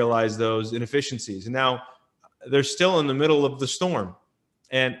to realize those inefficiencies. And now they're still in the middle of the storm.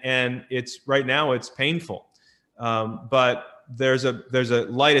 And it's right now it's painful. But there's a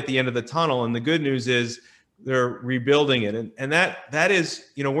light at the end of the tunnel. And the good news is they're rebuilding it. And that is,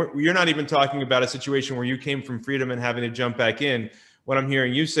 you know, you're not even talking about a situation where you came from freedom and having to jump back in. What I'm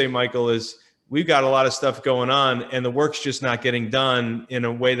hearing you say, Michael, is we've got a lot of stuff going on and the work's just not getting done in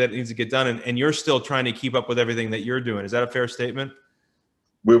a way that it needs to get done. And you're still trying to keep up with everything that you're doing. Is that a fair statement?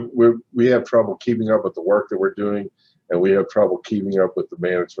 We have trouble keeping up with the work that we're doing, and we have trouble keeping up with the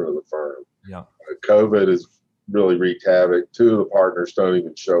management of the firm. Yeah. COVID has really wreaked havoc. Two of the partners don't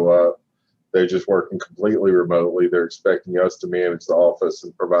even show up. They're just working completely remotely. They're expecting us to manage the office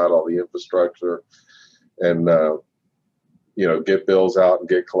and provide all the infrastructure and, you know, get bills out and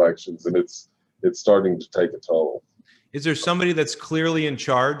get collections. And it's starting to take a toll. Is there somebody that's clearly in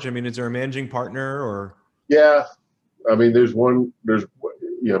charge? I mean, is there a managing partner or? Yeah. I mean, there's, you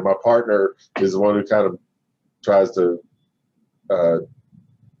know, my partner is the one who kind of tries to, you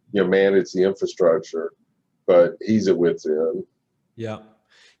know, manage the infrastructure, but he's at wit's end. Yeah.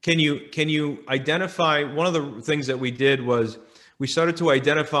 Can you identify, one of the things that we did was we started to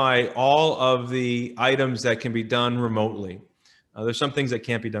identify all of the items that can be done remotely. There's some things that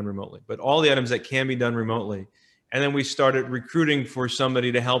can't be done remotely, but all the items that can be done remotely. And then we started recruiting for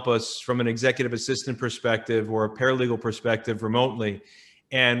somebody to help us from an executive assistant perspective or a paralegal perspective remotely.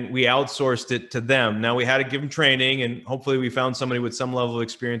 And we outsourced it to them. Now we had to give them training and hopefully we found somebody with some level of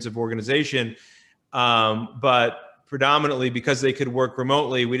experience of organization. But predominantly because they could work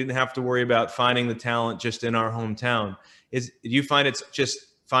remotely, we didn't have to worry about finding the talent just in our hometown. Do you find it's just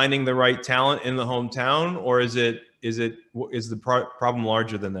finding the right talent in the hometown, or is the problem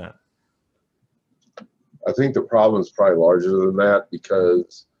larger than that? I think the problem is probably larger than that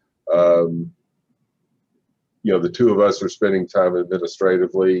because, you know, the two of us are spending time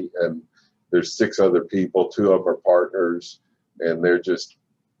administratively and there's 6 other people, 2 of them are partners, and we're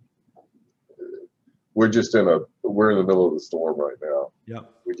in the middle of the storm right now. Yep.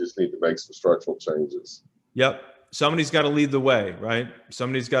 We just need to make some structural changes. Yep. Somebody's got to lead the way, right?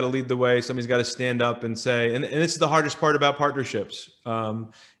 Somebody's got to lead the way. Somebody's got to stand up and say, and this is the hardest part about partnerships.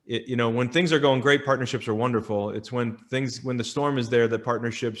 You know, when things are going great, partnerships are wonderful. It's when the storm is there that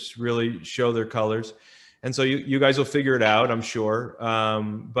partnerships really show their colors. And so you guys will figure it out, I'm sure.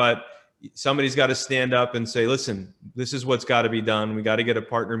 But somebody's got to stand up and say, listen, this is what's got to be done. We got to get a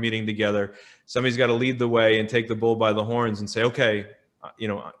partner meeting together. Somebody's got to lead the way and take the bull by the horns and say, okay, you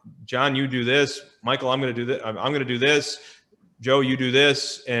know, John, you do this. Michael, I'm going to do this. I'm going to do this. Joe, you do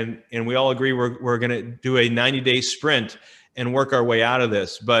this. And we all agree we're going to do a 90-day sprint and work our way out of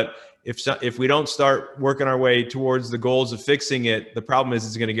this. But if we don't start working our way towards the goals of fixing it, the problem is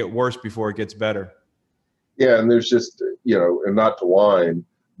it's going to get worse before it gets better. Yeah. And there's just, you know, and not to whine,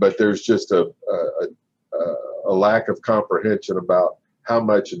 but there's just a lack of comprehension about how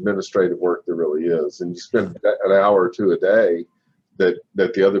much administrative work there really is. And you spend an hour or 2 a day that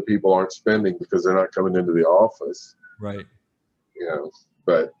the other people aren't spending because they're not coming into the office. Right. You know,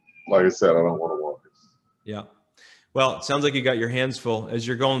 but like I said, I don't want to walk it. Yeah. Well, it sounds like you got your hands full as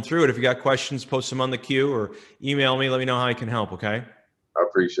you're going through it. If you got questions, post them on the queue or email me. Let me know how I can help. Okay. I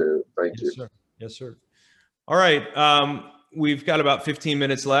appreciate it. Thank you. Sir. Yes, sir. All right. We've got about 15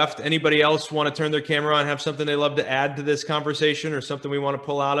 minutes left. Anybody else want to turn their camera on, have something they love to add to this conversation or something we want to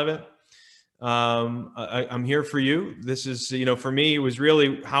pull out of it? I'm here for you. This is, you know, for me, it was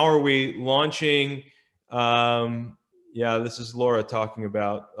really, how are we launching? Yeah, this is Laura talking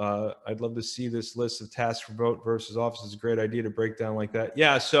about, I'd love to see this list of tasks for vote versus office. It's a great idea to break down like that.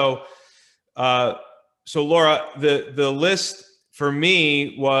 Yeah. So Laura, the list for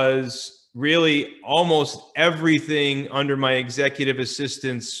me was really almost everything under my executive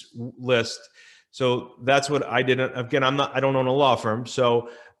assistant's list. So that's what I did. Again, I don't own a law firm. So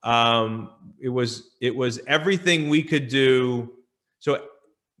it was everything we could do. So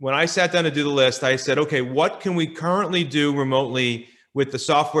when I sat down to do the list, I said, okay, what can we currently do remotely with the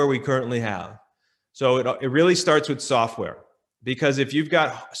software we currently have? So it really starts with software, because if you've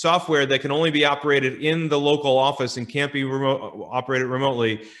got software that can only be operated in the local office and can't be operated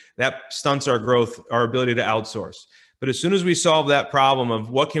remotely, that stunts our growth, our ability to outsource. But as soon as we solve that problem of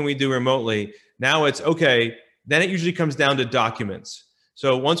what can we do remotely, now it's okay. Then it usually comes down to documents.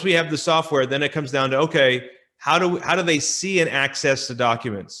 So once we have the software, then it comes down to, okay, how do they see and access the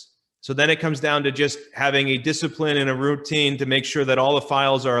documents? So then it comes down to just having a discipline and a routine to make sure that all the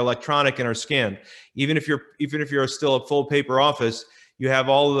files are electronic and are scanned. Even if you're still a full paper office, you have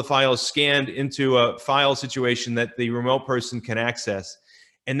all of the files scanned into a file situation that the remote person can access.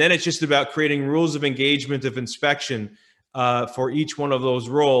 And then it's just about creating rules of engagement of inspection for each one of those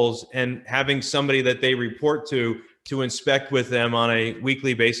roles, and having somebody that they report to inspect with them on a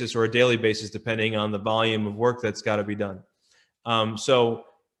weekly basis or a daily basis, depending on the volume of work that's got to be done. So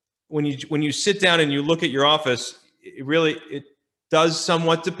when you sit down and you look at your office, it does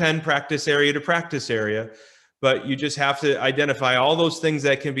somewhat depend practice area to practice area, but you just have to identify all those things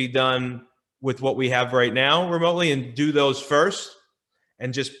that can be done with what we have right now remotely, and do those first,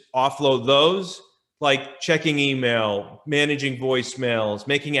 and just offload those, like checking email, managing voicemails,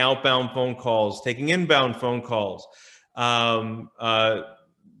 making outbound phone calls, taking inbound phone calls.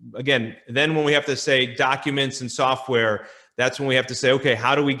 Again, then when we have to say documents and software, that's when we have to say, okay,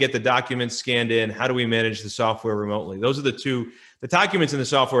 how do we get the documents scanned in? How do we manage the software remotely? Those are the documents and the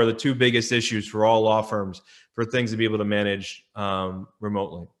software are the two biggest issues for all law firms, for things to be able to manage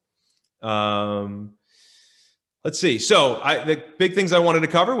remotely. Let's see. So the big things I wanted to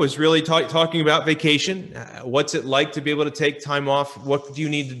cover was really talking about vacation. What's it like to be able to take time off? What do you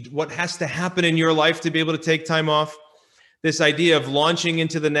need to, what has to happen in your life to be able to take time off? This idea of launching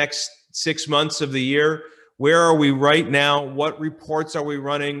into the next 6 months of the year. Where are we right now? What reports are we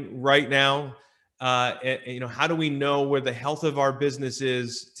running right now? How do we know where the health of our business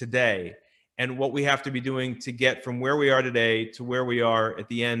is today, and what we have to be doing to get from where we are today to where we are at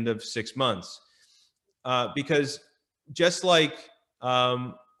the end of 6 months? Because just like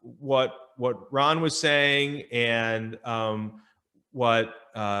what Ron was saying, and what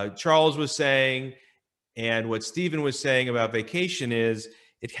Charles was saying, and what Stephen was saying about vacation, is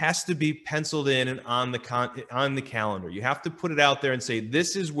it has to be penciled in and on the calendar. You have to put it out there and say,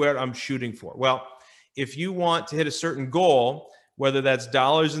 this is where I'm shooting for. Well, if you want to hit a certain goal, whether that's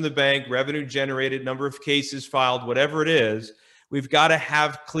dollars in the bank, revenue generated, number of cases filed, whatever it is, we've got to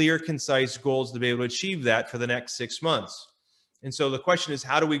have clear, concise goals to be able to achieve that for the next 6 months. And so the question is,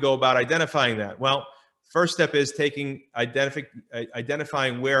 how do we go about identifying that? Well, first step is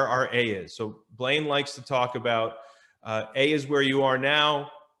identifying where our A is. So Blaine likes to talk about A is where you are now,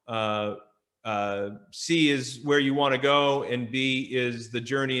 C is where you want to go, and B is the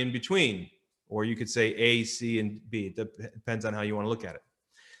journey in between. Or you could say A, C, and B. It depends on how you want to look at it.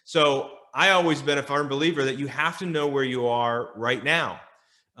 So I always been a firm believer that you have to know where you are right now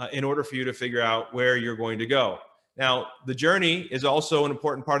in order for you to figure out where you're going to go. Now, the journey is also an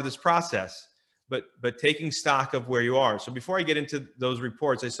important part of this process, but taking stock of where you are. So before I get into those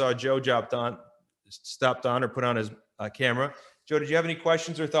reports, I saw Joe stopped on or put on his camera. Joe, did you have any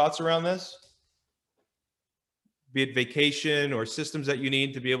questions or thoughts around this? Be it vacation or systems that you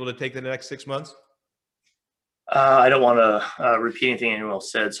need to be able to take the next 6 months? I don't want to repeat anything anyone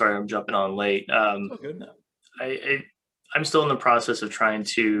else said. Sorry, I'm jumping on late. Good. I'm still in the process of trying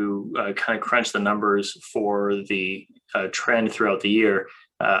to kind of crunch the numbers for the trend throughout the year.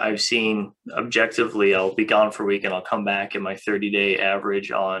 I've seen objectively, I'll be gone for a week and I'll come back, and my 30-day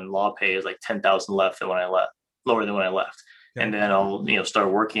average on law pay is like 10,000 lower than when I left. Okay. And then I'll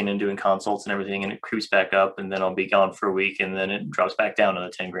start working and doing consults and everything, and it creeps back up, and then I'll be gone for a week, and then it drops back down to the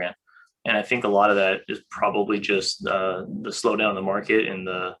 10 grand. And I think a lot of that is probably just the slowdown in the market and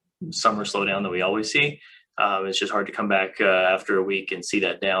the summer slowdown that we always see. It's just hard to come back after a week and see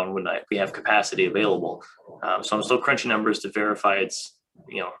that down when we have capacity available. So I'm still crunching numbers to verify it's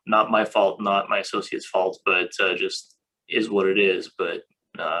not my fault, not my associate's fault, but just is what it is. But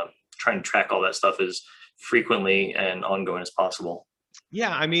trying to track all that stuff as frequently and ongoing as possible.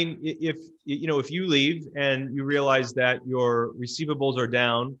 Yeah, I mean, if you leave and you realize that your receivables are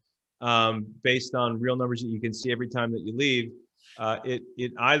down based on real numbers that you can see every time that you leave,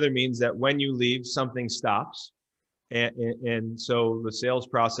 it either means that when you leave, something stops, and so the sales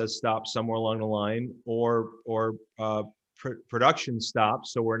process stops somewhere along the line, or production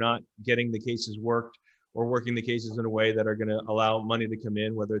stops, so we're not getting the cases worked or working the cases in a way that are going to allow money to come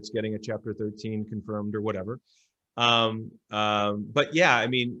in, whether it's getting a Chapter 13 confirmed or whatever. But yeah, I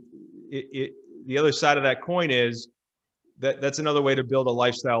mean, the other side of that coin is that's another way to build a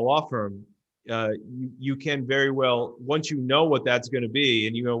lifestyle law firm. You can very well, once you know what that's going to be,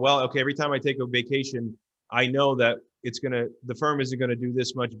 and you go, well, okay, every time I take a vacation, I know that the firm isn't going to do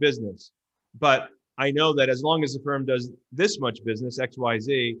this much business. But I know that as long as the firm does this much business, X, Y,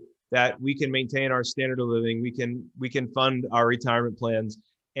 Z, that we can maintain our standard of living, we can fund our retirement plans.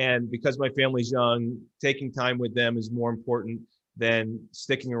 And because my family's young, taking time with them is more important than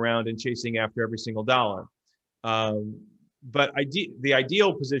sticking around and chasing after every single dollar. But the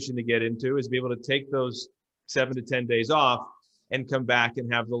ideal position to get into is be able to take those 7 to 10 days off and come back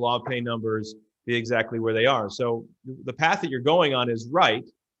and have the law of pay numbers be exactly where they are. So the path that you're going on is right.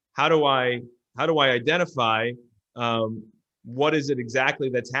 How do I identify what is it exactly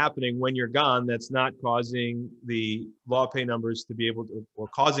that's happening when you're gone that's not causing the law of pay numbers to be able to, or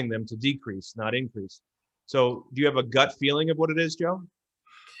causing them to decrease, not increase? So do you have a gut feeling of what it is, Joe?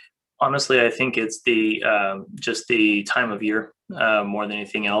 Honestly, I think it's the just the time of year more than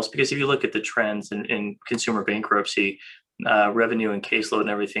anything else. Because if you look at the trends in consumer bankruptcy, revenue and caseload and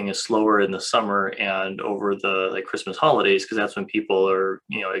everything is slower in the summer and over the Christmas holidays, because that's when people are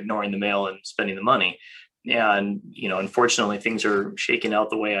ignoring the mail and spending the money. And unfortunately, things are shaking out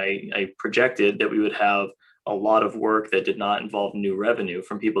the way I projected that we would have a lot of work that did not involve new revenue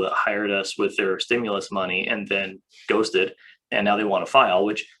from people that hired us with their stimulus money and then ghosted, and now they want to file,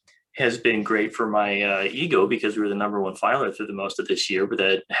 which has been great for my ego because we were the #1 filer through the most of this year, but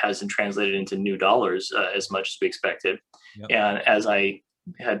that hasn't translated into new dollars as much as we expected. Yep. And as I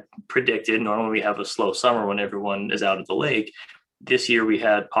had predicted, normally we have a slow summer when everyone is out at the lake. This year we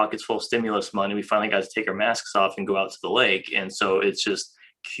had pockets full of stimulus money. We finally got to take our masks off and go out to the lake. And so it's just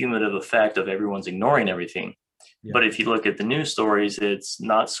cumulative effect of everyone's ignoring everything. Yeah. But if you look at the news stories, it's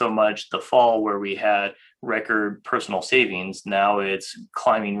not so much the fall where we had record personal savings. Now it's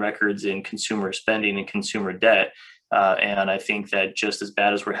climbing records in consumer spending and consumer debt. And I think that just as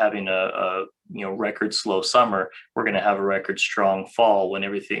bad as we're having a record slow summer, we're going to have a record strong fall when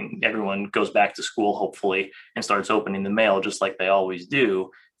everyone goes back to school, hopefully, and starts opening the mail just like they always do.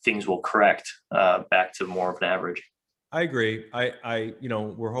 Things will correct back to more of an average. I agree. I'm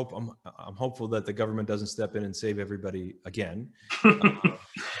hopeful that the government doesn't step in and save everybody again.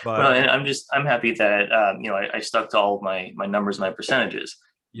 But well, and I'm happy that I stuck to all of my numbers, my percentages.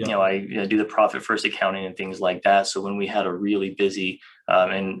 Yeah. I do the profit first accounting and things like that. So when we had a really busy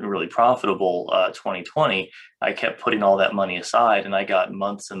and really profitable 2020, I kept putting all that money aside, and I got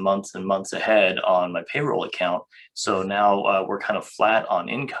months and months and months ahead on my payroll account. So now we're kind of flat on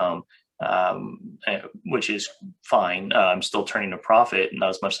income. Which is fine. I'm still turning a profit, not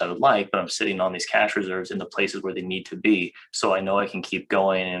as much as I would like, but I'm sitting on these cash reserves in the places where they need to be. So I know I can keep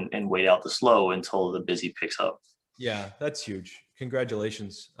going and wait out the slow until the busy picks up. Yeah, that's huge.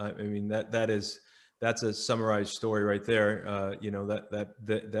 Congratulations. I mean, that's a summarized story right there.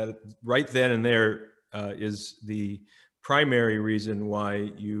 That right then and there is the primary reason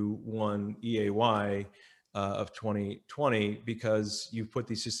why you won EAY of 2020, because you put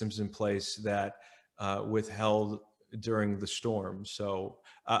these systems in place that withheld during the storm. So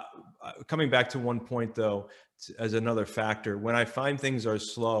coming back to one point though, as another factor, when I find things are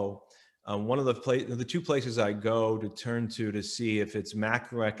slow, one of the two places I go to turn to see if it's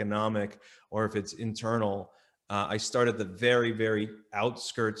macroeconomic or if it's internal, I start at the very, very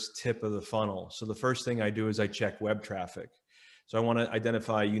outskirts tip of the funnel. So the first thing I do is I check web traffic. So I want to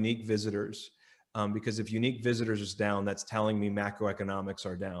identify unique visitors. Because if unique visitors is down, that's telling me macroeconomics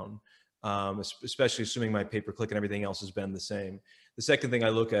are down, especially assuming my pay-per-click and everything else has been the same. The second thing I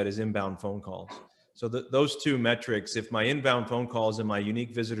look at is inbound phone calls. So those two metrics, if my inbound phone calls and my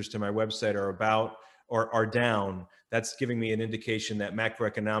unique visitors to my website are about or are down, that's giving me an indication that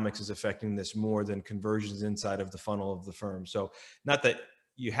macroeconomics is affecting this more than conversions inside of the funnel of the firm. So not that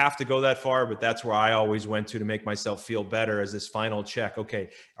you have to go that far, but that's where I always went to make myself feel better as this final check. Okay,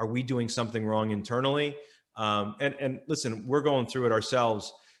 are we doing something wrong internally? And listen, we're going through it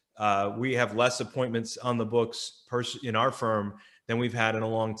ourselves. We have less appointments on the books in our firm than we've had in a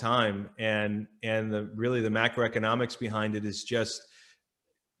long time. And really the macroeconomics behind it is just,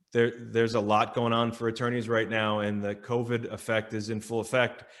 there's a lot going on for attorneys right now, and the COVID effect is in full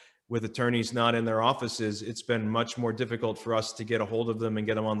effect. With attorneys not in their offices, it's been much more difficult for us to get a hold of them and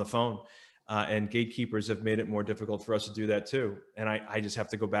get them on the phone. And gatekeepers have made it more difficult for us to do that too. And I just have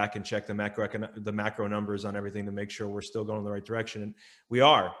to go back and check the macro numbers on everything to make sure we're still going in the right direction. And we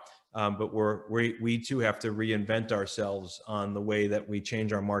are, but we too have to reinvent ourselves on the way that we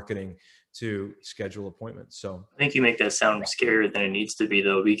change our marketing to schedule appointments. So I think you make that sound scarier than it needs to be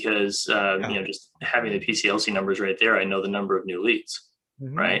though, because just having the PCLC numbers right there, I know the number of new leads.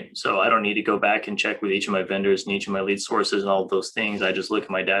 Mm-hmm. Right. So I don't need to go back and check with each of my vendors and each of my lead sources and all of those things. I just look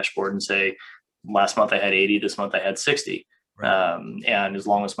at my dashboard and say, last month I had 80, this month I had 60. Right. And as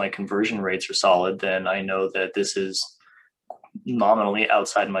long as my conversion rates are solid, then I know that this is nominally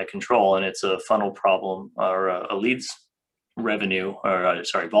outside my control, and it's a funnel problem or a leads revenue or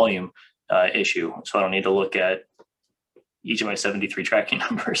volume issue. So I don't need to look at each of my 73 tracking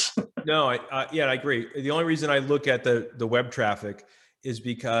numbers. No, I agree. The only reason I look at the web traffic is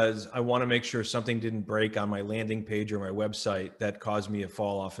because I want to make sure something didn't break on my landing page or my website that caused me a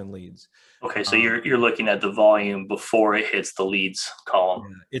fall off in leads. Okay, so you're looking at the volume before it hits the leads column.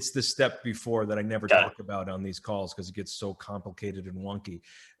 Yeah, it's the step before that I never talk about on these calls because it gets so complicated and wonky.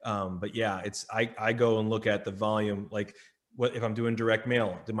 But yeah, I go and look at the volume, like what if I'm doing direct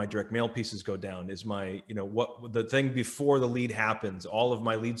mail, did my direct mail pieces go down? Is my, what the thing before the lead happens, all of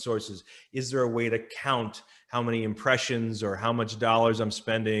my lead sources, is there a way to count how many impressions or how much dollars I'm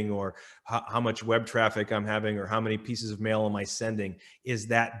spending or how much web traffic I'm having or how many pieces of mail am I sending? Is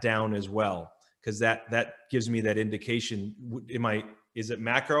that down as well? Because that gives me that indication. Is it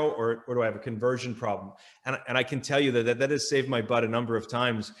macro or do I have a conversion problem? And I can tell you that has saved my butt a number of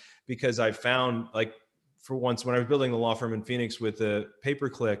times because I found, like, for once when I was building the law firm in Phoenix with the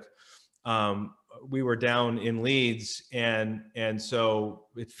pay-per-click, we were down in leads and so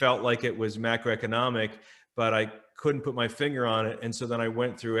it felt like it was macroeconomic, but I couldn't put my finger on it. And so then I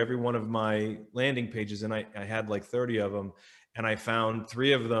went through every one of my landing pages and I had like 30 of them. And I found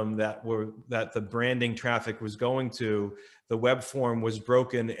 3 of them that the branding traffic was going to, the web form was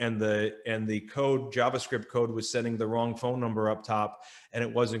broken and the code, JavaScript code, was sending the wrong phone number up top and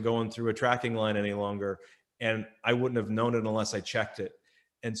it wasn't going through a tracking line any longer. And I wouldn't have known it unless I checked it.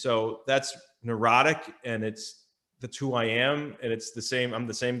 And so that's neurotic, and that's who I am. And it's the same. I'm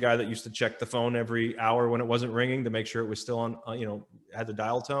the same guy that used to check the phone every hour when it wasn't ringing to make sure it was still on, had the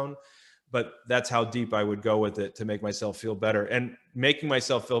dial tone. But that's how deep I would go with it to make myself feel better. And making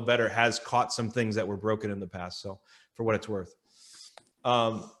myself feel better has caught some things that were broken in the past. So for what it's worth.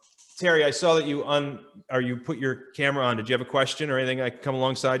 Terry, I saw that you put your camera on. Did you have a question or anything I can come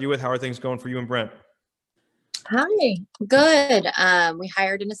alongside you with? How are things going for you and Brent? Hi, good. We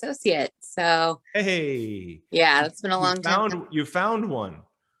hired an associate. So hey, yeah, it's been a long time. You found one.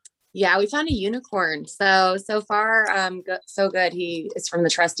 Yeah, we found a unicorn. So far, so good. He is from the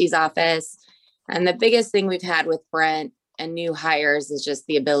trustee's office. And the biggest thing we've had with Brent and new hires is just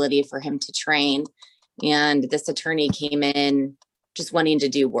the ability for him to train. And this attorney came in just wanting to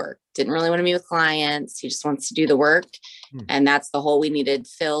do work. Didn't really want to meet with clients. He just wants to do the work. And that's the hole we needed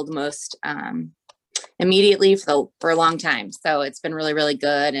filled most immediately for a long time. So it's been really, really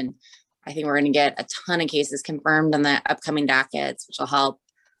good. And I think we're going to get a ton of cases confirmed on the upcoming dockets, which will help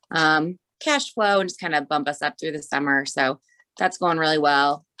cash flow and just kind of bump us up through the summer. So that's going really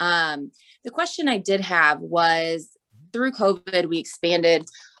well. The question I did have was, through COVID, we expanded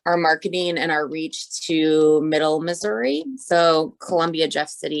our marketing and our reach to Middle Missouri. So Columbia, Jeff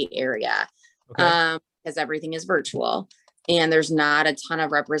City area, because everything is virtual and there's not a ton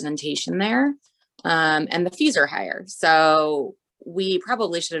of representation there. And the fees are higher. So we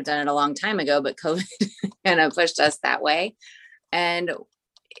probably should have done it a long time ago, but COVID kind of pushed us that way. And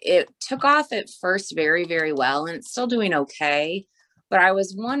it took off at first very, very well, and it's still doing okay. But I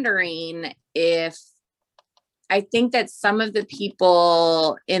was wondering if, I think that some of the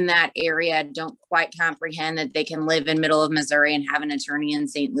people in that area don't quite comprehend that they can live in middle of Missouri and have an attorney in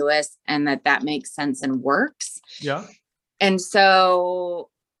St. Louis, and that makes sense and works. Yeah. And so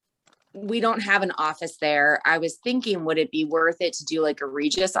we don't have an office there. I was thinking, would it be worth it to do like a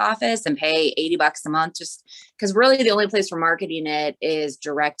Regis office and pay $80 a month? Just because really the only place for marketing it is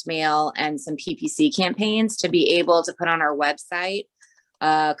direct mail and some PPC campaigns to be able to put on our website,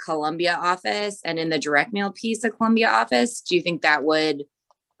 Columbia office, and in the direct mail piece of Columbia office. Do you think that would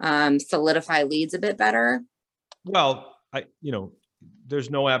solidify leads a bit better? Well, there's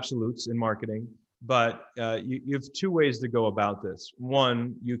no absolutes in marketing. But you have 2 ways to go about this.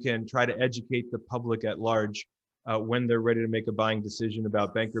 One, you can try to educate the public at large when they're ready to make a buying decision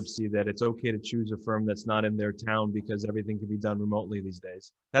about bankruptcy, that it's okay to choose a firm that's not in their town because everything can be done remotely these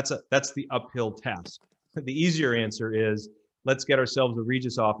days. That's the uphill task. The easier answer is, let's get ourselves a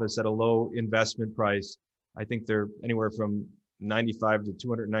Regis office at a low investment price. I think they're anywhere from $95 to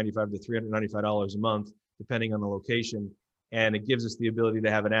 $295 to $395 a month, depending on the location. And it gives us the ability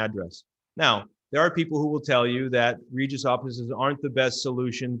to have an address. Now, there are people who will tell you that Regis offices aren't the best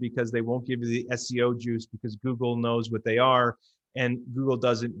solution because they won't give you the SEO juice because Google knows what they are, and Google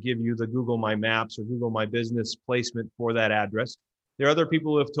doesn't give you the Google My Maps or Google My Business placement for that address. There are other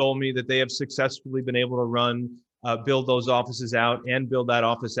people who have told me that they have successfully been able to build those offices out and build that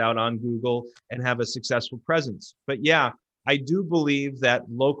office out on Google and have a successful presence. But yeah, I do believe that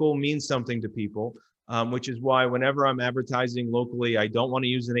local means something to people. Which is why whenever I'm advertising locally, I don't want to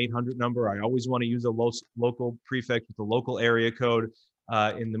use an 800 number. I always want to use a local prefix with a local area code.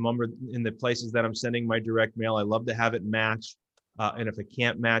 in the places that I'm sending my direct mail. I love to have it match. And if it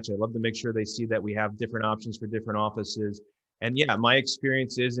can't match, I love to make sure they see that we have different options for different offices. And yeah, my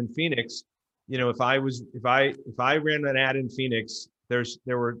experience is in Phoenix, you know, if I ran an ad in Phoenix,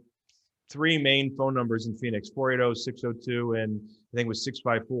 there were 3 main phone numbers in Phoenix, 480-602, and I think it was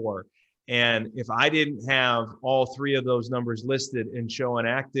 654. And if I didn't have all 3 of those numbers listed and show an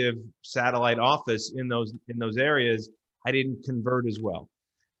active satellite office in those areas, I didn't convert as well.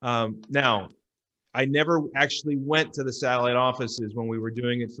 Now, I never actually went to the satellite offices when we were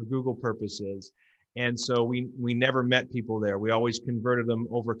doing it for Google purposes. And so we never met people there. We always converted them,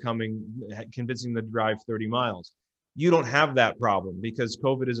 convincing them to drive 30 miles. You don't have that problem because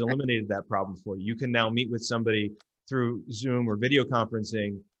COVID has eliminated that problem for you. You can now meet with somebody through Zoom or video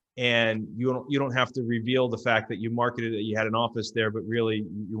conferencing, and you don't have to reveal the fact that you marketed that you had an office there, but really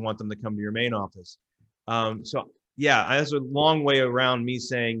you want them to come to your main office. So yeah, that's a long way around me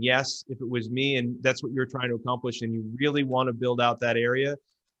saying, yes, if it was me and that's what you're trying to accomplish and you really want to build out that area,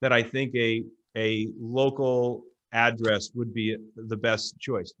 that I think a local address would be the best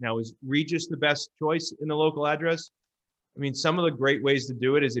choice. Now, is Regus the best choice in the local address? I mean, some of the great ways to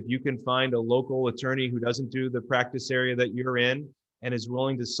do it is if you can find a local attorney who doesn't do the practice area that you're in and is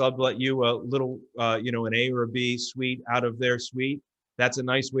willing to sublet you a little, an A or a B suite out of their suite. That's a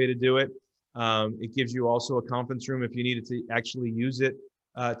nice way to do it. It gives you also a conference room if you needed to actually use it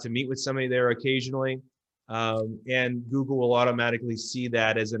to meet with somebody there occasionally. And Google will automatically see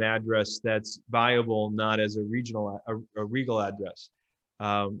that as an address that's viable, not as a regal address.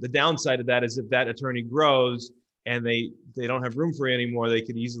 The downside of that is if that attorney grows and they don't have room for you anymore, they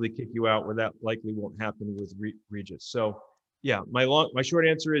could easily kick you out, where that likely won't happen with Regus. So yeah, my short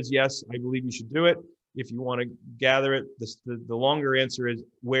answer is yes, I believe you should do it. If you want to gather it, the longer answer is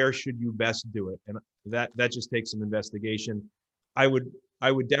where should you best do it? And that just takes some investigation. I would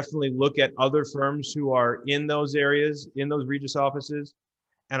definitely look at other firms who are in those areas, in those Regus offices,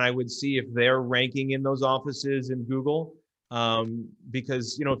 and I would see if they're ranking in those offices in Google.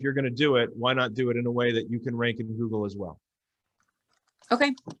 Because, you know, if you're going to do it, why not do it in a way that you can rank in Google as well?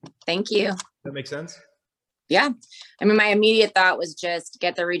 Okay, thank you. That makes sense? Yeah. I mean, my immediate thought was just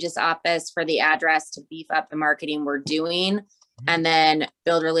get the Regus office for the address to beef up the marketing we're doing, and then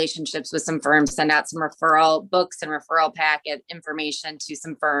build relationships with some firms, send out some referral books and referral packet information to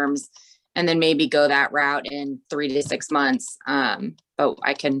some firms, and then maybe go that route in 3 to 6 months. But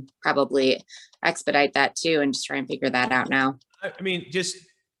I can probably expedite that too and just try and figure that out now. I mean, just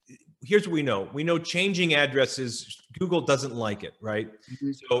here's what we know. We know changing addresses, Google doesn't like it, right?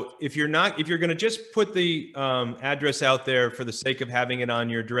 Mm-hmm. So if you're going to just put the address out there for the sake of having it on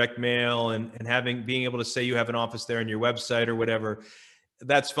your direct mail and being able to say you have an office there on your website or whatever,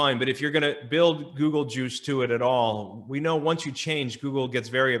 that's fine. But if you're going to build Google juice to it at all, we know once you change, Google gets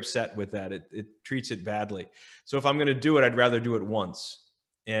very upset with that. It treats it badly. So if I'm going to do it, I'd rather do it once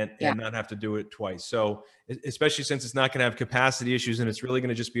and not have to do it twice. So especially since it's not going to have capacity issues and it's really going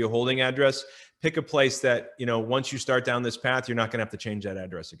to just be a holding address, pick a place that, you know, once you start down this path, you're not going to have to change that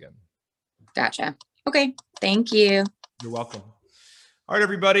address again. Gotcha. Okay. Thank you. You're welcome. All right,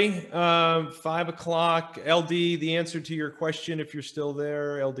 everybody. 5 o'clock. LD, the answer to your question, if you're still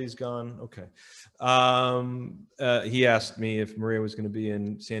there. LD's gone. Okay. He asked me if Maria was going to be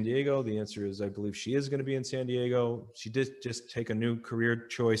in San Diego. The answer is I believe she is going to be in San Diego. She did just take a new career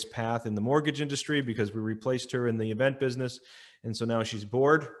choice path in the mortgage industry because we replaced her in the event business. And so now she's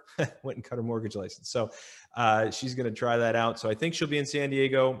bored, went and cut her mortgage license. So she's going to try that out. So I think she'll be in San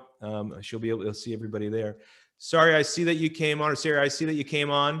Diego. She'll be able to see everybody there. Sorry, I see that you came on. Or Sarah, I see that you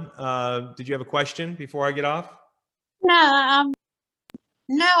came on. Did you have a question before I get off? No,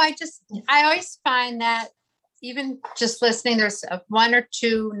 I always find that even just listening, there's 1 or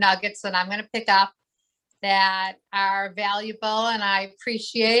 2 nuggets that I'm going to pick up that are valuable and I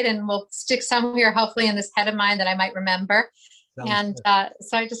appreciate, and we'll stick some here, hopefully in this head of mine that I might remember. So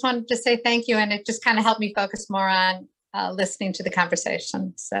I just wanted to say thank you. And it just kind of helped me focus more on listening to the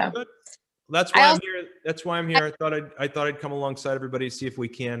conversation. So good. That's why I'm here. That's why I'm here. I thought I'd come alongside everybody to see if we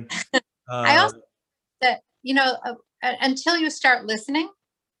can. I also that, you know, until you start listening,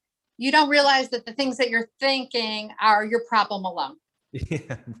 you don't realize that the things that you're thinking are your problem alone.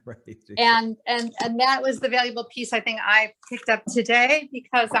 Yeah, right. And that was the valuable piece I think I picked up today,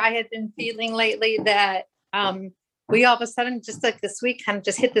 because I had been feeling lately that we all of a sudden, just like this week, kind of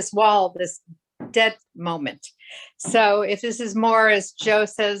just hit this wall, this dead moment. So if this is more, as Joe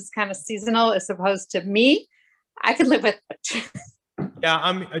says, kind of seasonal as opposed to me, I could live with it. Yeah,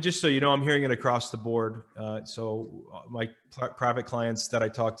 I'm just so you know, I'm hearing it across the board. So my private clients that I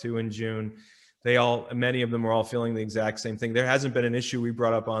talked to in June, many of them are all feeling the exact same thing. There hasn't been an issue we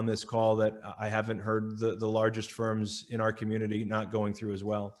brought up on this call that I haven't heard the largest firms in our community not going through as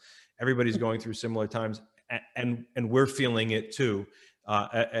well. Everybody's going through similar times, and we're feeling it too,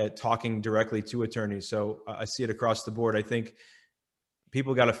 at talking directly to attorneys. So I see it across the board. I think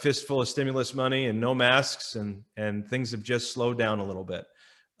people got a fistful of stimulus money and no masks, and things have just slowed down a little bit.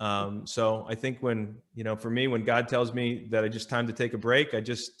 So I think when, for me, when God tells me that it's just time to take a break, I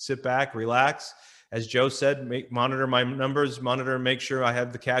just sit back, relax. As Joe said, monitor my numbers, make sure I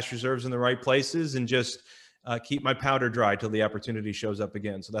have the cash reserves in the right places, and just keep my powder dry till the opportunity shows up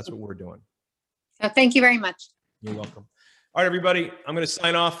again. So that's what we're doing. So thank you very much. You're welcome. All right, everybody, I'm going to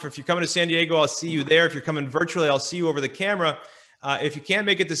sign off. If you're coming to San Diego, I'll see you there. If you're coming virtually, I'll see you over the camera. If you can't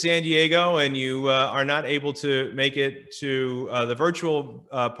make it to San Diego and you are not able to make it to the virtual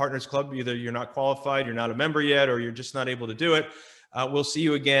Partners Club, either you're not qualified, you're not a member yet, or you're just not able to do it, we'll see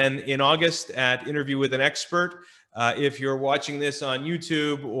you again in August at Interview with an Expert. If you're watching this on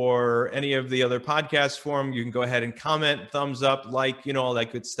YouTube or any of the other podcast form, you can go ahead and comment, thumbs up, like, all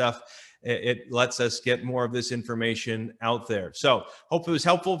that good stuff. It lets us get more of this information out there. So hope it was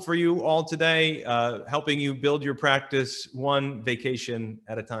helpful for you all today, helping you build your practice one vacation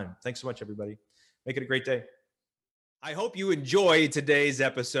at a time. Thanks so much, everybody. Make it a great day. I hope you enjoyed today's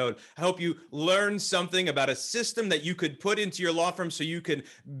episode. I hope you learned something about a system that you could put into your law firm so you can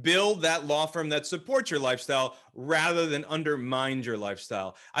build that law firm that supports your lifestyle rather than undermines your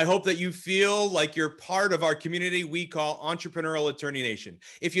lifestyle. I hope that you feel like you're part of our community we call Entrepreneurial Attorney Nation.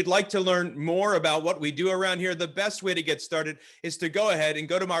 If you'd like to learn more about what we do around here, the best way to get started is to go ahead and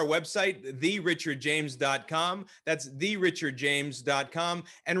go to our website, therichardjames.com. That's therichardjames.com,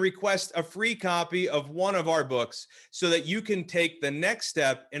 and request a free copy of one of our books so that you can take the next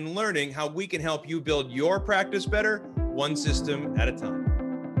step in learning how we can help you build your practice better, one system at a time.